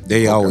 Okay.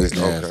 They always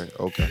Okay.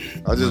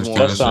 I just Orange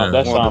wanted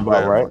County sound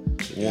about right.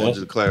 Wanted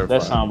you to clarify.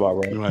 That sound about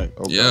right. Right.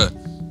 Okay. Yeah.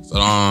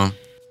 So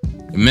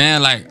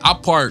man, like I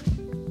park.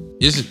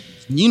 It's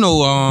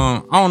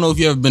I don't know if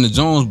you ever been to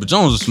Jones, but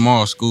Jones is a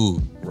small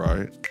school.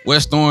 Right.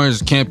 West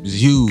Orange campus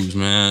is huge,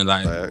 man.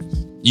 Like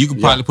you could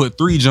probably put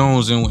 3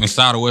 Jones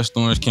inside of West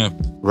Orange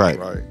campus. Right.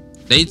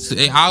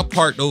 I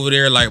parked over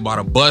there like by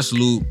the bus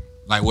loop,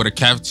 like where the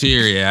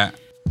cafeteria at,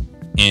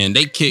 and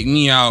they kicked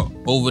me out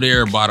over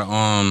there by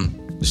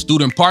the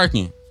student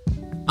parking.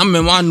 I'm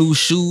in my new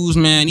shoes,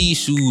 man. These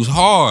shoes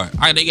hard.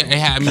 They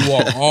had me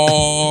walk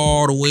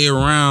all the way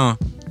around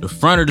the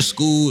front of the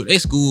school. They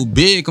school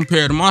big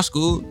compared to my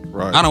school.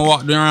 Right. I done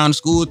walked around the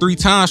school 3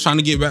 times trying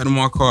to get back to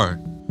my car.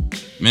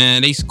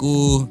 Man, they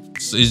school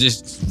is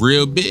just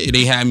real big.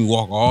 They had me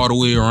walk all the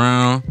way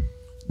around.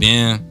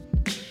 Then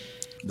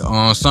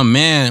some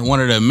man, one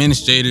of the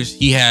administrators,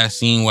 he had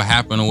seen what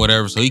happened or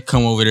whatever, so he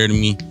come over there to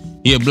me.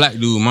 He a black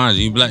dude, mind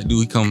you. He black dude.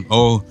 He come,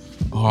 oh,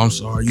 I'm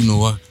sorry. You know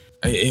what?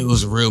 It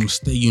was a real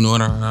mistake. You know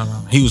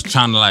what? He was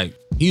trying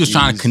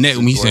to connect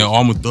with me. He said, oh,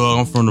 I'm a thug.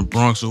 I'm from the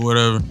Bronx or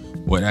whatever.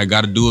 What that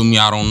got to do with me,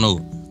 I don't know.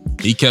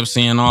 He kept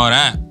saying all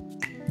that,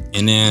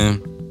 and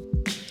then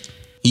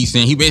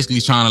he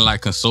basically trying to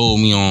like console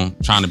me on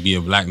trying to be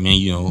a black man.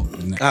 You know,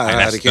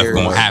 that stuff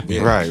gonna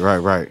happen.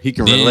 Right. He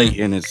can relate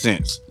in a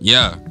sense.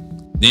 Yeah.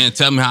 Then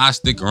tell me how I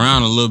stick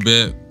around a little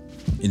bit.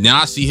 And then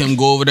I see him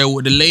go over there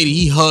with the lady.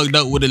 He hugged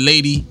up with the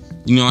lady,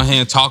 you know what I'm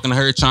saying, talking to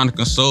her, trying to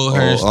console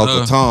her and stuff.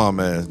 Uncle Tom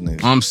ass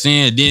nigga. I'm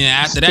saying, then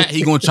after that,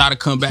 he gonna try to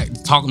come back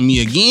talking to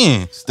me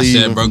again. I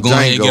said, bro, go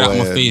ahead and get out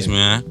my face,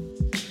 man.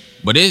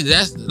 But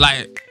that's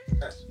like,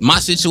 my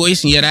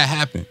situation, that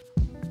happened.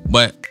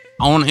 But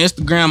on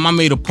Instagram, I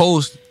made a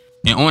post,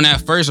 and on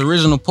that first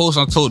original post,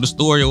 I told the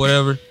story or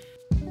whatever.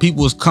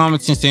 People was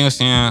commenting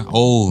saying,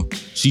 oh,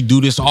 she do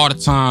this all the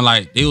time.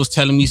 Like, they was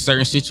telling me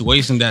certain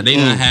situations that they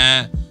done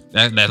had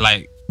that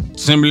like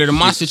similar to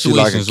my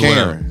situations or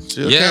whatever.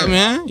 Yeah,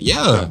 man.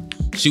 Yeah.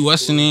 She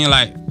wasn't in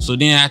like, so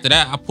then after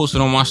that, I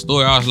posted on my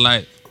story. I was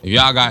like, if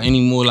y'all got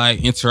any more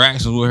like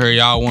interactions with her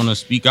y'all want to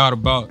speak out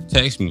about,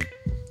 text me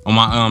on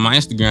my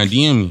Instagram,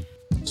 DM me.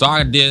 So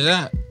I did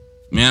that.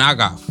 Man, I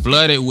got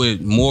flooded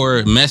with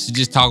more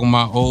messages talking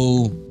about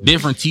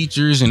different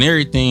teachers and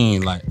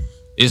everything. Like,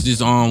 it's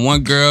this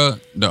one girl,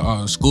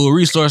 the school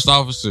resource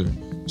officer.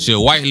 She a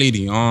white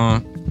lady.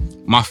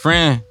 My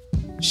friend,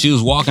 she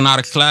was walking out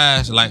of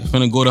class, like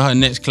finna go to her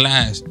next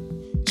class.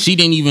 She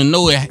didn't even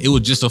know it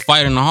was just a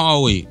fight in the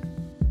hallway.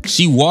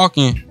 She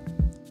walking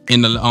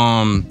in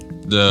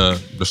the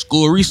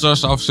school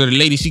resource officer, the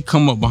lady, she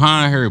come up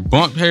behind her,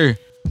 bumped her,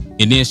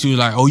 and then she was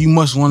like, oh, you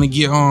must want to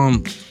get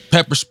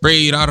pepper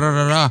sprayed, da da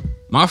da da.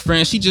 My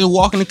friend, she just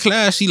walking to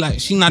class. She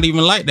not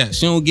even like that.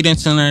 She don't get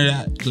into none of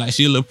that. Like,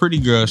 she a little pretty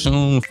girl. She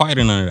don't fight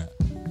in none of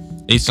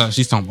that.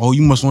 She's talking, oh,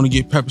 you must want to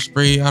get pepper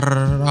sprayed, da da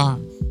da da.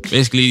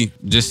 Basically,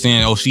 just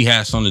saying, oh, she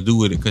had something to do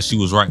with it because she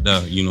was right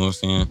there. You know what I'm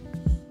saying?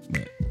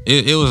 But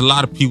it was a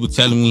lot of people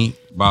telling me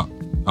about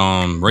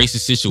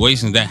racist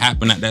situations that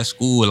happen at that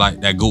school, like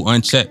that go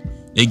unchecked.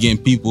 They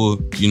getting people,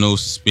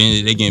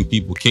 suspended. They getting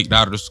people kicked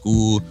out of the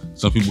school.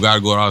 Some people got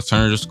to go to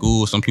alternative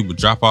school. Some people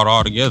drop out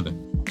altogether.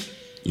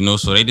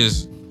 So they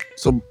just...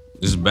 So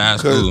it's a bad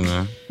school,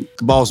 man.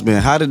 Boss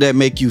man, how did that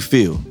make you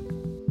feel?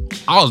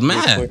 I was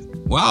mad.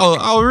 Well,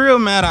 I was real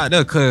mad out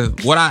there because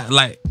what I,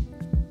 like,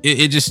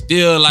 it just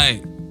still,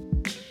 like,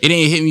 it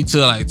didn't hit me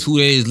till, like, 2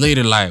 days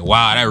later, like,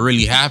 wow, that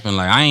really happened.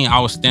 Like, I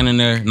was standing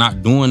there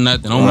not doing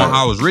nothing.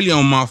 I was really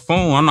on my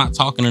phone. I'm not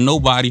talking to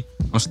nobody.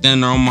 I'm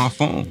standing there on my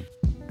phone.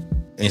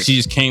 And she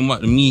just came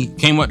up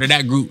to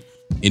that group,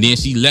 and then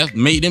she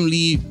made them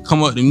leave,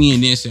 come up to me,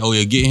 and then say, oh,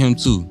 yeah, get him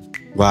too.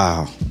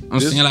 Wow. I'm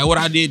saying, like, what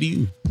I did to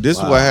you. This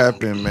is what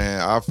happened,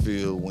 man. I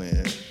feel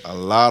when a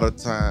lot of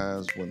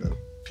times when the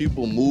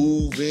people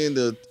move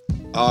into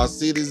our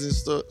cities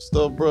and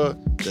stuff, bro,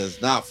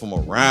 that's not from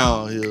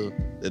around here,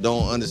 that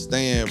don't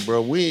understand,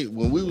 bro.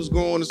 When we was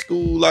going to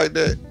school like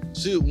that,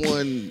 shit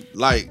wasn't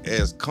like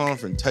as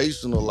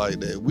confrontational like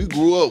that. We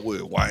grew up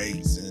with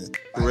whites and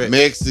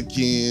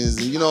Mexicans,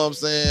 and you know what I'm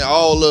saying?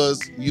 All us,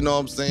 you know what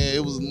I'm saying?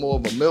 It was more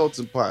of a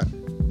melting pot.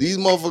 These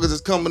motherfuckers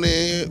that's coming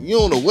in, you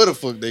don't know where the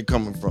fuck they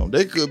coming from.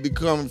 They could be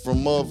coming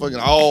from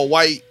motherfucking all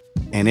white.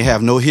 And they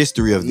have no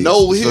history of this.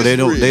 No history. So they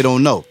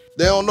don't know.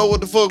 They don't know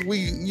what the fuck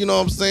you know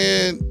what I'm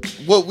saying,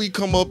 what we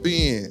come up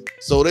in.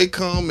 So they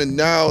come, and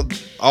now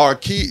our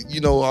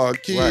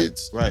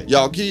kids, right.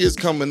 Y'all kids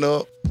coming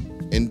up,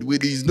 and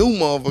with these new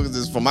motherfuckers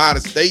that's from out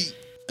of state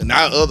and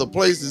not other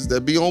places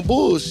that be on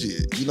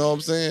bullshit. You know what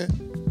I'm saying?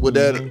 With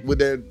that,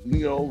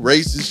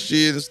 racist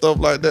shit and stuff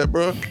like that,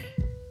 bro.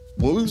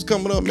 When we was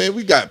coming up, man,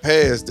 we got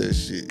past that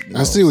shit.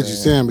 I see what you're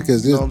saying,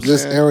 because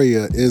this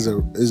area is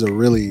a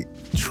really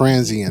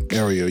transient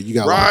area. You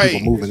got a lot of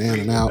people moving in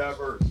and out.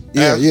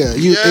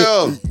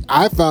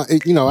 I found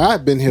it.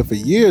 I've been here for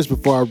years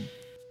before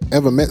I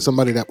ever met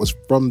somebody that was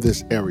from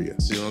this area.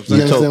 See what I'm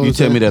saying? You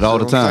tell me that all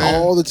the time.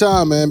 All the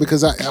time, man,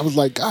 because I was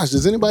like, gosh,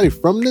 is anybody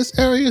from this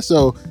area?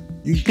 So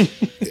you get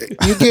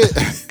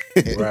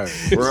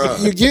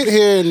you get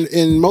here,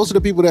 and most of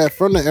the people that are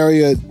from the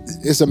area,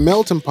 it's a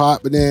melting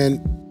pot, but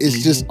then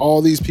it's just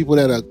all these people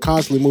that are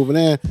constantly moving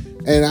in.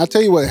 And I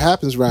tell you what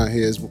happens around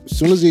here is as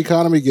soon as the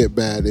economy get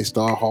bad, they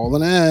start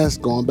hauling ass,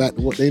 going back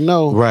to what they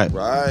know. Right.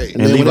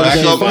 And then when they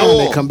get fine,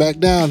 they come back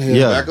down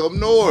here. Back up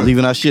north.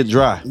 Leaving our shit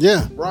dry.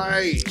 Yeah.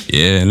 Right.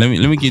 Yeah, let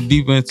me get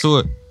deeper into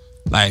it.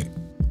 Like,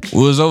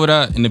 we was over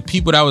there, and the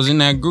people that was in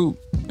that group,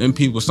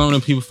 some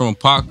of the people from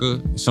Parker,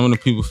 some of the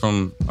people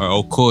from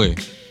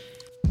Ocoee,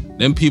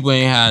 them people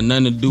ain't had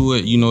nothing to do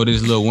with,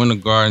 this little Winter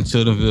Garden,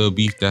 Tildenville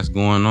beef that's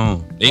going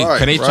on. They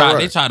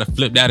try to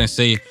flip that and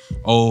say,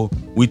 oh,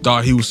 we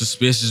thought he was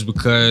suspicious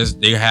because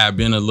they had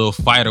been a little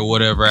fight or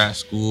whatever at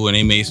school and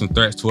they made some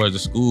threats towards the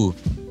school.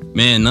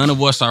 Man, none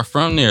of us are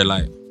from there.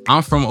 Like,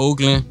 I'm from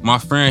Oakland. My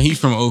friend, he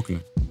from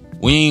Oakland.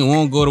 We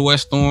won't go to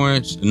West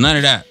Orange, none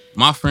of that.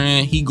 My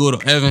friend, he go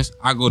to Evans,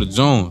 I go to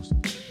Jones.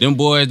 Them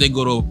boys, they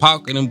go to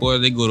Parker, them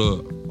boys, they go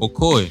to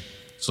Ocoee.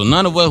 So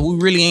none of us, we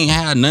really ain't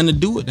had nothing to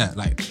do with that.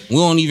 Like, we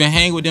don't even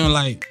hang with them.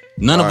 Like,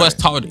 none of us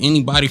talk to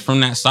anybody from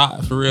that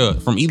side, for real,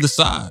 from either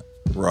side.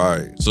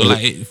 Right. So,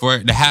 like, for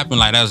it to happen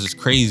like that was just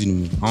crazy to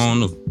me. I don't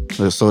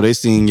know. So they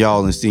seen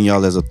y'all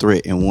as a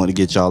threat and want to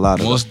get y'all out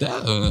of What's it.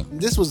 that?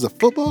 This was a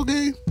football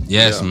game?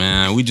 Yes,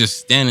 man. We just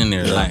standing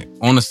there, like,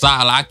 on the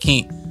side. Like,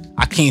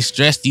 I can't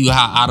stress to you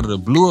how out of the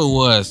blue it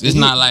was. It's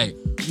not like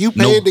you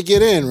paid to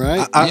get in,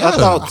 right? I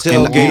thought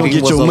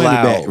tailgating was allowed.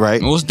 Money back,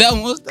 right? What's that?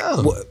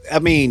 Well, I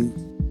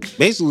mean,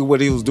 basically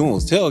what he was doing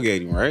was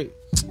tailgating, right?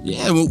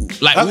 Yeah,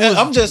 like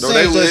I'm just saying.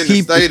 They was in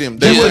the stadium.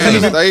 They was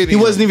in the stadium. He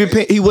wasn't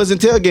even. He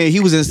wasn't tailgating. He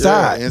was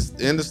inside.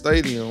 Yeah, in the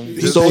stadium.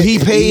 So he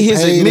paid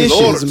his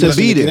admission to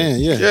be there.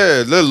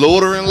 Yeah, they're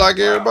loitering like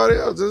everybody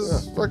else.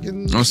 Just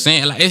fucking. I'm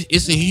saying, like,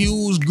 it's a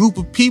huge group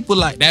of people.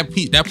 Like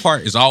that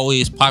part is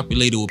always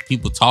populated with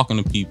people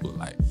talking to people,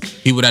 like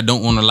people that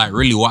don't want to like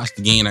really watch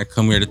the game that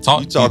come here to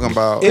talk. You talking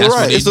about? It's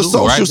right. It's a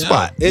social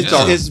spot.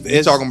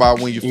 It's talking about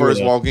when you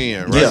first walk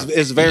in. Right? Yeah,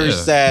 it's very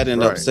sad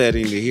and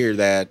upsetting to hear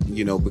that.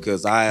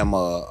 Because I am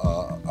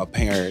a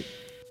parent.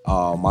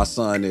 My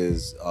son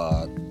is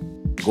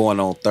going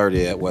on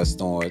 30 at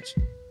West Orange.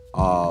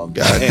 God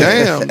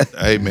damn.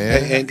 Hey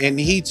man. And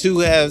he too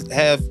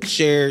have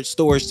shared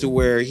stories to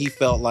where he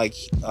felt like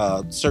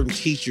certain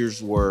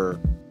teachers were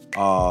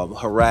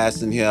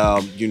harassing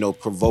him,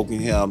 provoking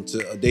him to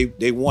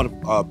they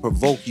want to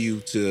provoke you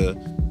to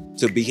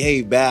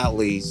behave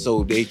badly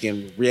so they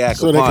can react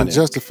so upon they can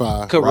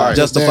justify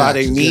justify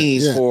their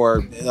means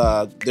for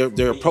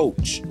their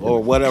approach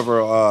or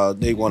whatever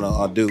they want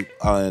to do,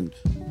 and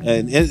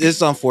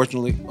it's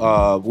unfortunately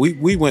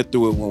we went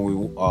through it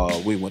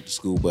when we went to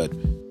school, but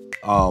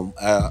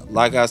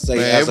like I say,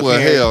 man, as a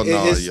parent,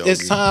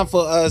 it's time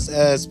for us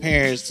as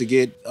parents to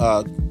get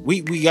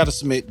we got to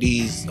submit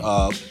these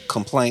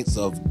complaints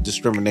of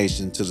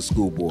discrimination to the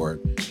school board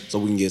so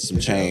we can get some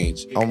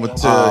change. I'm gonna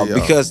tell you,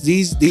 because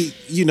these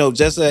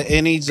just at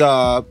any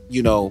job,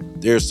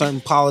 there are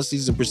certain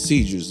policies and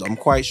procedures. I'm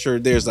quite sure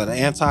there's an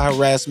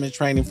anti-harassment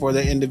training for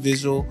the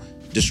individual,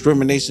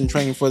 discrimination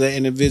training for that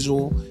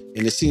individual,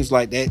 and it seems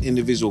like that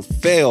individual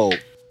failed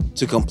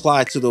to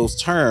comply to those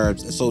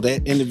terms, so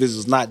that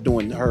individual's not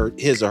doing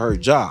his or her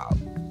job.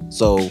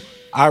 So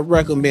I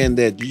recommend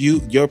that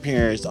your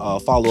parents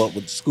follow up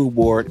with the school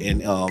board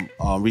and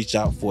reach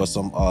out for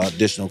some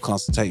additional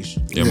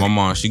consultation. Yeah, my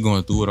mom, she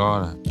going through it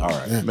all that. All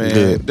right, yeah.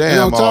 Man. Damn. And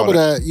on top of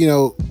that,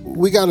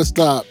 we got to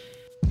stop,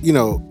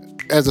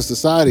 as a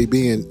society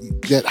being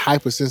that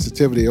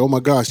hypersensitivity. Oh my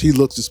gosh, he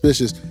looks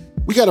suspicious.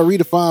 We got to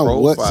redefine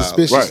what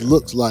suspicious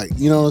looks like.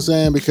 You know what I'm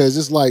saying? Because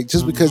it's like,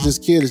 just because this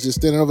kid is just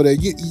standing over there,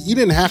 you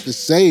didn't have to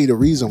say the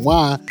reason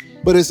why,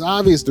 but it's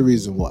obvious the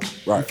reason why.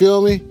 Right. You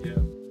feel me? Yeah.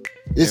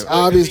 It's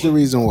obvious the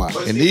reason why.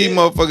 And these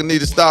motherfuckers need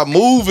to stop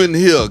moving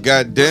here.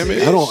 God damn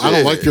it! I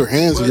don't like your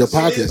hands in your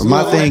pockets.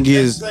 My thing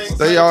is,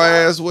 stay your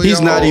ass where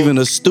he's not even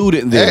a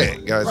student there.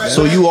 Hey,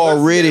 so you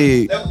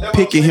already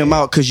picking him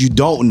out because you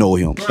don't know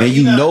him, and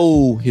you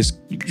know his.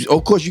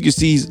 Of course, you can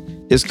see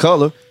his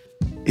color,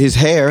 his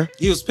hair.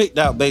 He was picked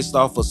out based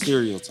off a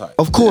stereote.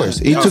 Of course,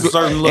 it took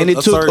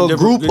a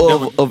group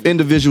of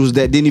individuals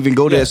that didn't even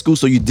go to that school,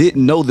 so you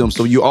didn't know them,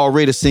 so you're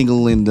already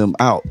singling them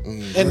out.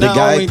 And the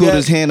guy put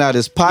his hand out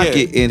his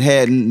pocket and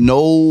had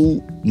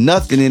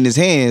nothing in his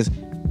hands.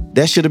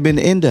 That should have been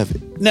the end of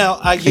it. Now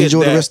I get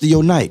enjoy the rest of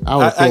your night.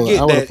 I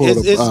get that.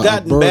 It's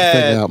gotten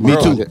bad. Me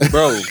too,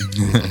 bro.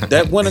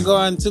 That Winter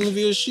Garden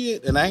Tildenville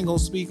shit, and I ain't gonna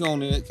speak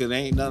on it because it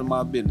ain't none of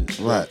my business.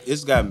 Right.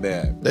 It's gotten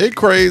bad. They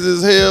crazy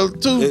as hell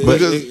too.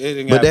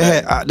 But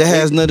that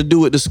has nothing to do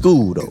with the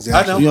school though.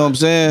 I know. You know what I'm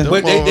saying?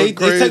 But they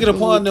take it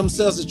upon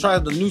themselves to try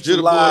to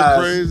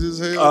neutralize crazy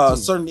as hell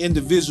certain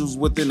individuals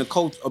within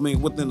the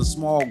within a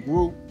small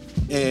group.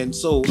 And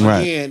so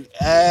again,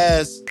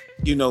 as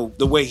you know,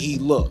 the way he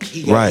looked.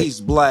 Right.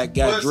 He's black,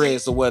 got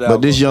dreads or whatever.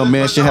 But this young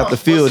man shouldn't have to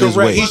feel this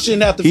way. He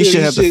shouldn't have to He feel.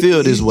 shouldn't have to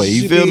feel this way.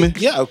 You feel me?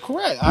 Yeah,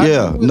 correct.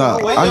 Yeah, nah.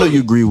 I know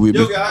you agree with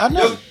me. I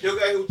know. You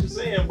got what you're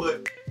saying,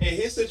 but in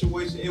his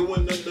situation, it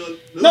wasn't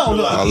No.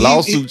 A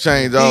lawsuit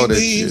changed all that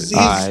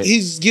shit.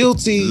 He's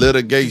guilty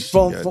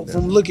litigation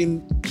from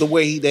looking the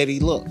way that he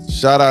looks.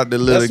 Shout out to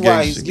litigation. That's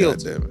why he's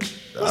guilty. Goddammit.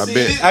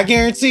 I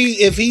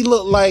guarantee if he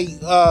looked like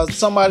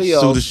somebody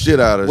else, sue the shit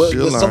out of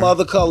with some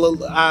other color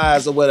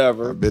eyes or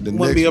whatever,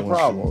 wouldn't be a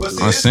problem.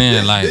 I'm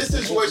saying like, this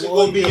situation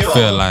won't be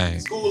feel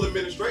like school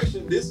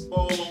administration. This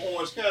falls on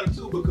Orange County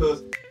too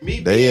because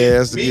they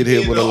asked to get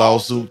hit with a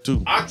lawsuit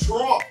too. I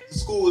trumped the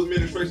school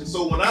administration,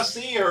 so when I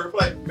seen her,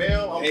 like,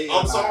 ma'am,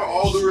 I'm sorry,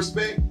 all due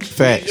respect.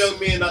 Facts. These young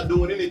men not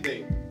doing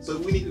anything. So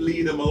we need to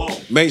leave them alone.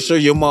 Make sure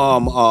your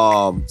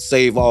mom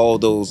save all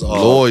those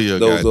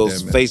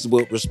those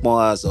Facebook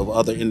response of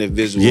other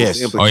individuals.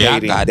 Yes. Oh yeah, I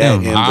got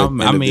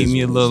them. I made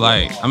me a little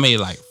like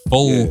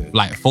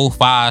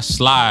 4-5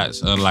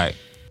 slides of like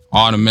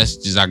all the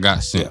messages I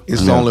got sent.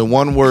 It's only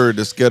one word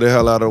that scared the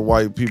hell out of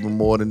white people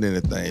more than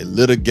anything: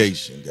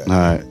 litigation. All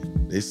right.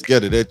 They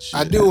scared of that shit.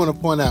 I do want to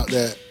point out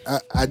that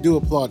I do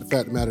applaud the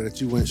fact of the matter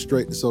that you went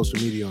straight to social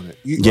media on it.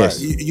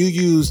 Yes. You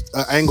used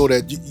an angle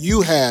that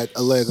you had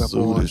a leg up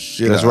on.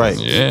 That's right.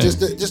 Yeah.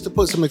 Just to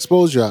put some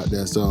exposure out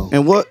there. So.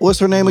 And what's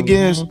her name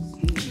again?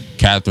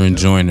 Catherine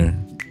Joyner.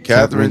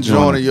 Catherine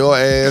Joyner, your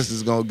ass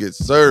is gonna get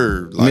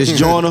served. Like Miss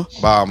Joyner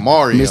by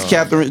Mario. Miss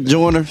Catherine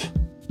Joyner.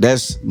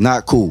 That's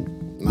not cool.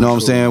 You know what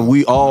I'm saying?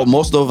 We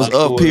most of us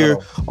up here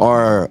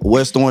are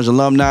West Orange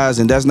alumni,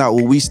 and that's not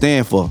what we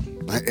stand for.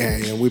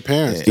 And we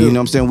parents too. You know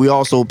what I'm saying? We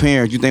also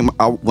parents. You think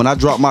when I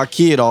drop my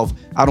kid off,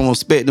 I don't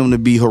expect them to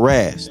be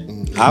harassed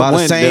by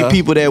the same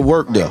people that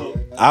work there.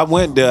 I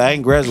went there. I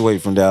ain't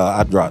graduated from there.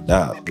 I dropped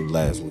out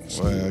last week.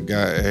 Well,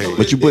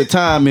 but you put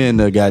time in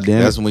there,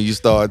 goddamn. That's when you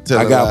start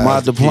telling. I got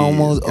my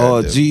diploma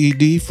or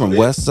GED from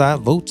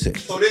Westside Votex.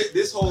 So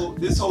this whole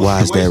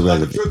why is that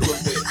relevant?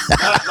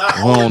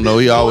 I don't know.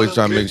 He always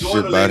trying to make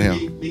shit about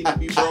him.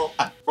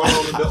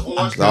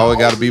 It's always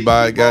got to be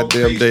by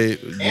goddamn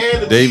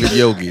David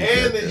Yogi.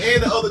 And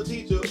the other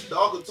teacher, the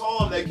Uncle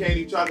Tom that came,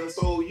 he tried to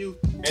console you,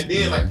 and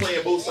then like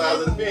playing both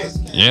sides of the fence.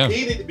 Yeah.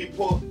 He need to be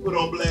put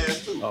on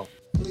blast too. Oh.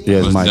 Yeah,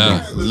 it's my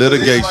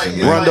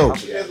litigation. Rondo.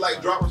 It's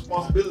like drop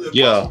responsibility.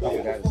 Yeah.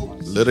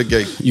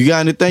 Litigation. You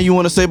got anything you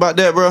want to say about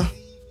that, bro?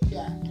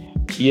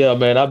 Yeah,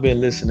 man, I've been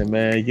listening,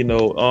 man. You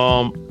know,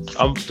 I'm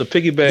to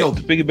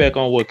piggyback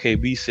on what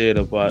KB said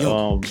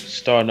about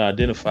starting to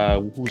identify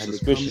who's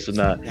suspicious or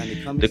not.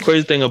 The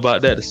crazy thing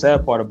about that, the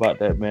sad part about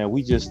that, man,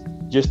 we just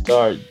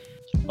start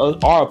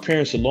our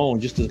appearance alone,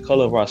 just the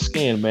color of our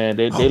skin, man.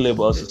 They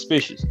label us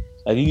suspicious.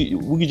 Like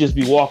we could just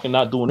be walking,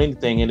 not doing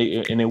anything, and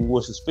it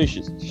was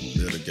suspicious.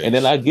 And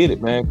then I get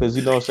it, man, because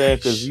you know what I'm saying,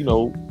 because you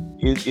know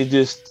it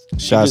just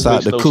shouts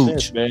out to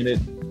Cooch, man.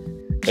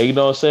 And you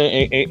know what I'm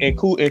saying, and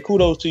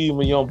kudos to you,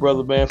 my young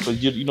brother, man, for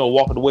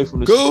walking away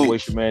from this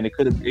situation, man.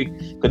 Because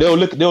they were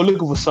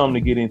looking for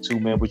something to get into,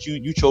 man. But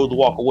you chose to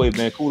walk away,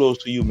 man. Kudos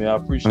to you, man. I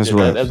appreciate that.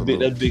 Right. That's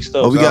big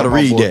stuff. Oh, we gotta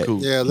read that.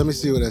 Yeah, let me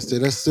see what that says.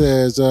 That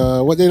says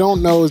what they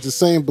don't know is the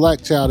same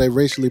black child they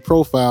racially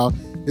profiled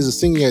is a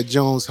senior at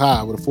Jones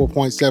High with a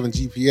 4.7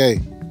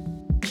 GPA.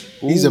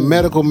 He's a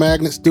medical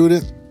magnet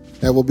student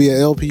that will be an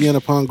LPN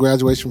upon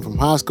graduation from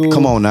high school.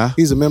 Come on now.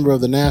 He's a member of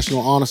the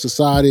National Honor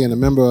Society and a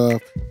member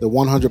of the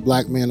 100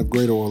 Black Men of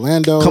Greater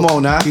Orlando. Come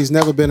on now. He's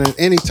never been in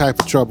any type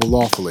of trouble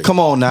lawfully.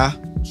 Come on now.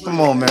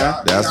 Come on, man.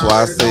 That's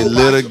why I say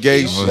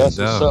litigation.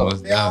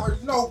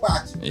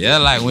 Yeah,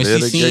 like when she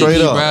seen me,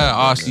 bro,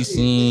 all she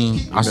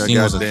seen was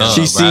a thug.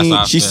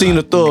 She seen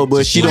a thug,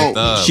 but she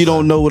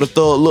don't know what a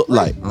thug look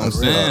like. I'm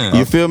saying.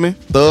 You feel me?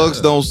 Thugs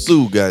don't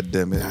sue,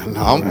 goddammit.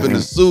 I'm finna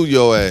sue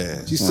your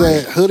ass. She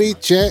said hoodie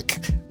check,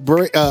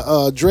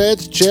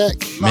 dreads check.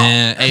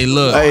 Man, hey,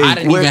 look, I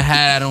didn't even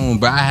have that on,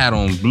 bro. I had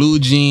on blue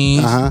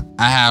jeans. I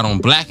had on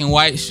black and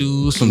white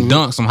shoes, some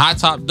dunks, some high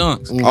top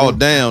dunks. Oh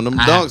damn, them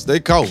dunks they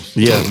cost.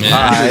 Yeah, man. All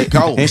right.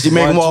 And she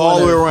make them all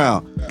the way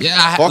around. Yeah,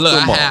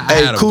 I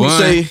had a Cool bun.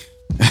 say.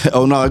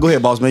 Oh no, go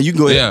ahead, boss man. You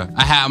can go ahead. Yeah,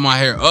 I had my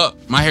hair up.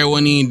 My hair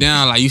wasn't even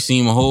down. Like you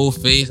seen my whole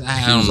face. I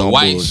had on a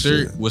white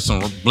shirt with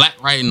some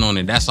black writing on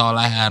it. That's all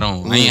I had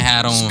on. I ain't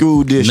had on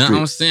school district. Nothing,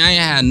 I'm saying I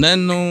ain't had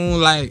nothing on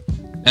like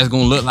that's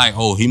gonna look like,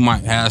 oh, he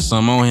might have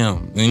some on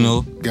him. You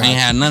know, I ain't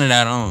had none of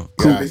that on.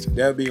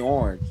 That'd be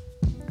orange.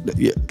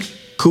 Yeah.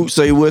 Coop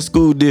say what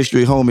school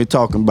district homie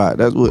talking about?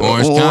 That's what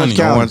Orange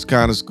County. Orange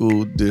County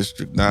School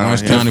District.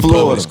 Orange County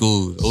Public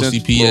Schools.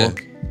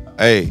 OCPS.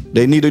 Hey,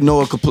 they need to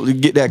know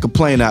get that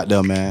complaint out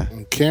there,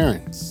 man.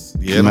 Karens.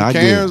 Yeah, them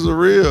Karens are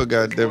real,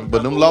 goddamn.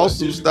 But them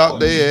lawsuits stop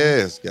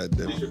their ass,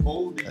 goddamn.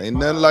 Ain't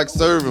nothing like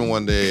serving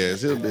one day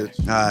ass. Here, bitch.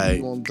 All right.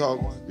 You wanna talk?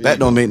 That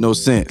don't make no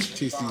sense.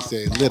 TC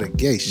said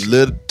litigation.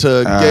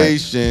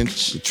 Litigation.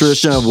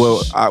 Trisha,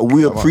 well,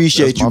 we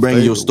appreciate you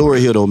bringing your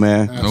story here, though,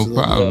 man. No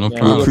problem.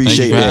 We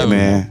appreciate that,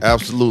 man.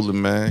 Absolutely,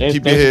 man.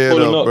 Keep your head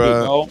up,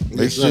 bro.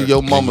 Make sure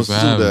your mama sue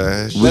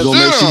that. We gonna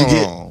make sure you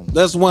get.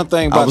 That's one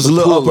thing about I was a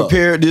little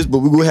unprepared this, but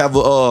we gonna have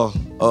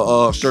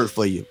a shirt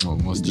for you. Oh,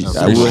 most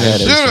I will have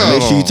that.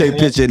 Make sure you take a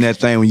picture in that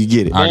thing when you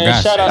get it. I Man,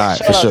 got shout you. out,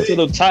 shout out to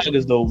them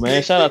Tigers though,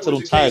 man. Shout out to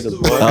them Tigers,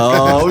 boy.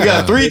 Oh, we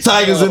got 3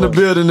 Tigers in the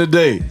building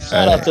today.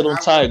 Shout out to them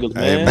Tigers,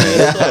 man.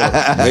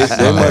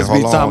 They must be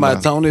hold talking on about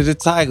now. Tony the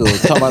Tiger,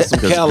 talking about some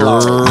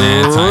Kellogg.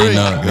 Man, tighten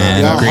up,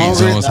 man. Y'all Great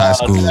hungry? Jones High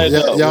School.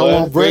 Y'all boy.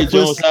 want Great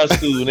Jones breakfast? High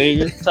School,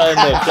 nigga. Tighten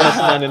up. Shout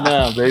out to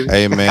 99, baby.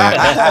 Hey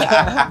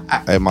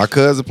man, hey, my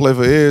cousin play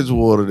for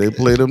Edgewater. They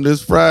play them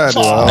this Friday. That's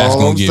All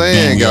gonna I'm get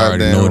saying, beat. We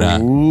already know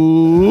that.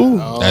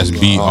 Ooh. That's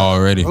beat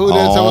already. Who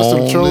that talking about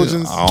some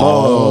Trojans?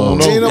 Oh,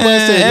 no. Ain't nobody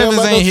say nothing Evans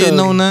about ain't no hitting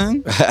no Trojans.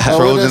 nothing.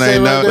 Trojan ain't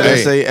right nothing. there? They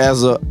Hey, say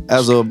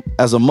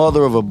as a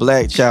mother of a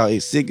black child,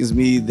 it sickens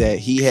me that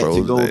he had to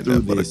Trojan go ain't through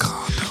nothing but a this.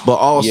 condom. But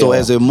also Yeah.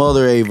 as a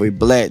mother of a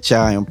black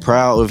child, I am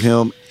proud of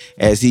him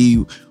as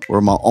he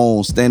were my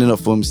own, standing up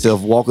for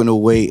himself, walking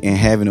away and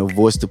having a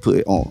voice to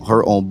put on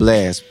her on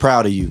blast.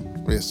 Proud of you.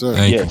 Yes, sir.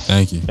 Thank you, Yes.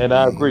 thank you. And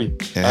I agree.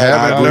 And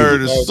having agree.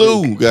 nerve to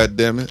sue,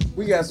 goddammit.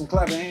 We got some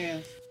clapping hands.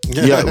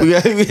 Yeah,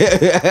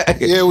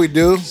 Yeah, we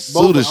do.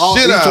 Sue the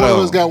shit each out one of of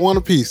us them. got one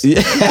apiece.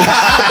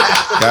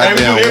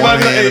 Goddamn, one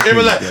hand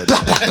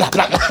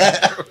apiece,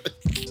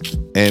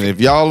 and if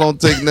y'all don't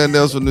take nothing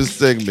else from this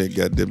segment,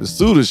 goddamn it,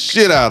 sue the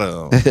shit out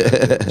of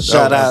them.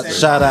 Shout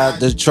out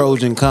the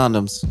Trojan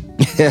condoms.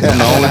 Them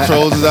the only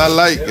Trojans I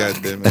like,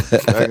 goddamn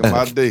it. Back in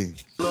my day.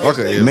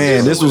 Okay, yeah.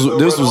 Man, this was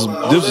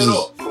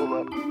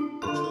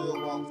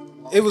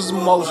It was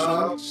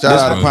emotional. Shout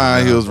out to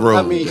Pine Hills Road.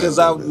 I mean, because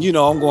I'm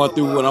going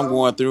through what I'm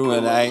going through,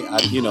 and I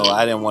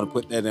didn't want to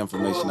put that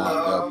information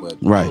out there, but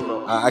right.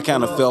 I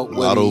kind of felt what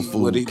Lotto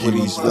food, he's Kiwi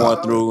going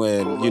stock. through,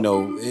 and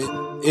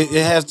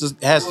it has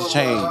to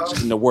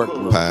change in the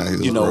workroom. Pine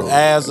Hills Road.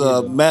 As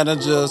a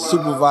manager,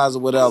 supervisor,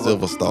 whatever,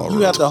 Silver Star you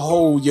Road. have to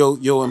hold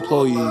your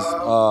employees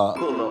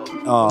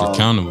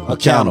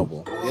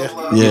accountable.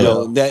 Yeah. You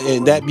know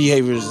that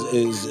behavior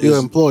is Your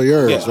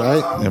employers, Yeah.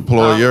 right?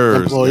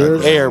 Employers.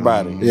 Employers?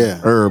 everybody. Yeah.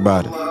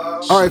 Everybody.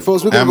 All right,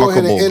 folks, we're going to go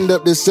ahead and Amicable. end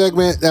up this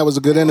segment. That was a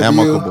good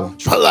interview.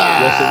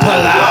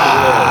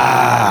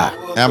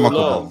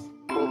 Amicable.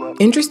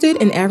 Interested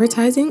in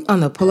advertising on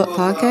the Pullup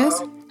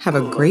podcast? Have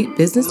a great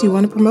business you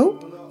want to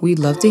promote? We'd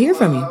love to hear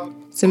from you.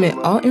 Submit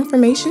all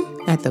information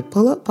at the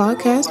Pullup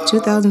Podcast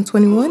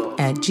 2021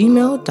 at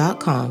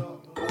gmail.com.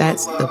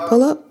 That's the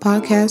Pullup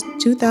Podcast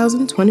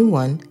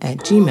 2021 at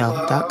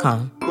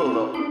gmail.com.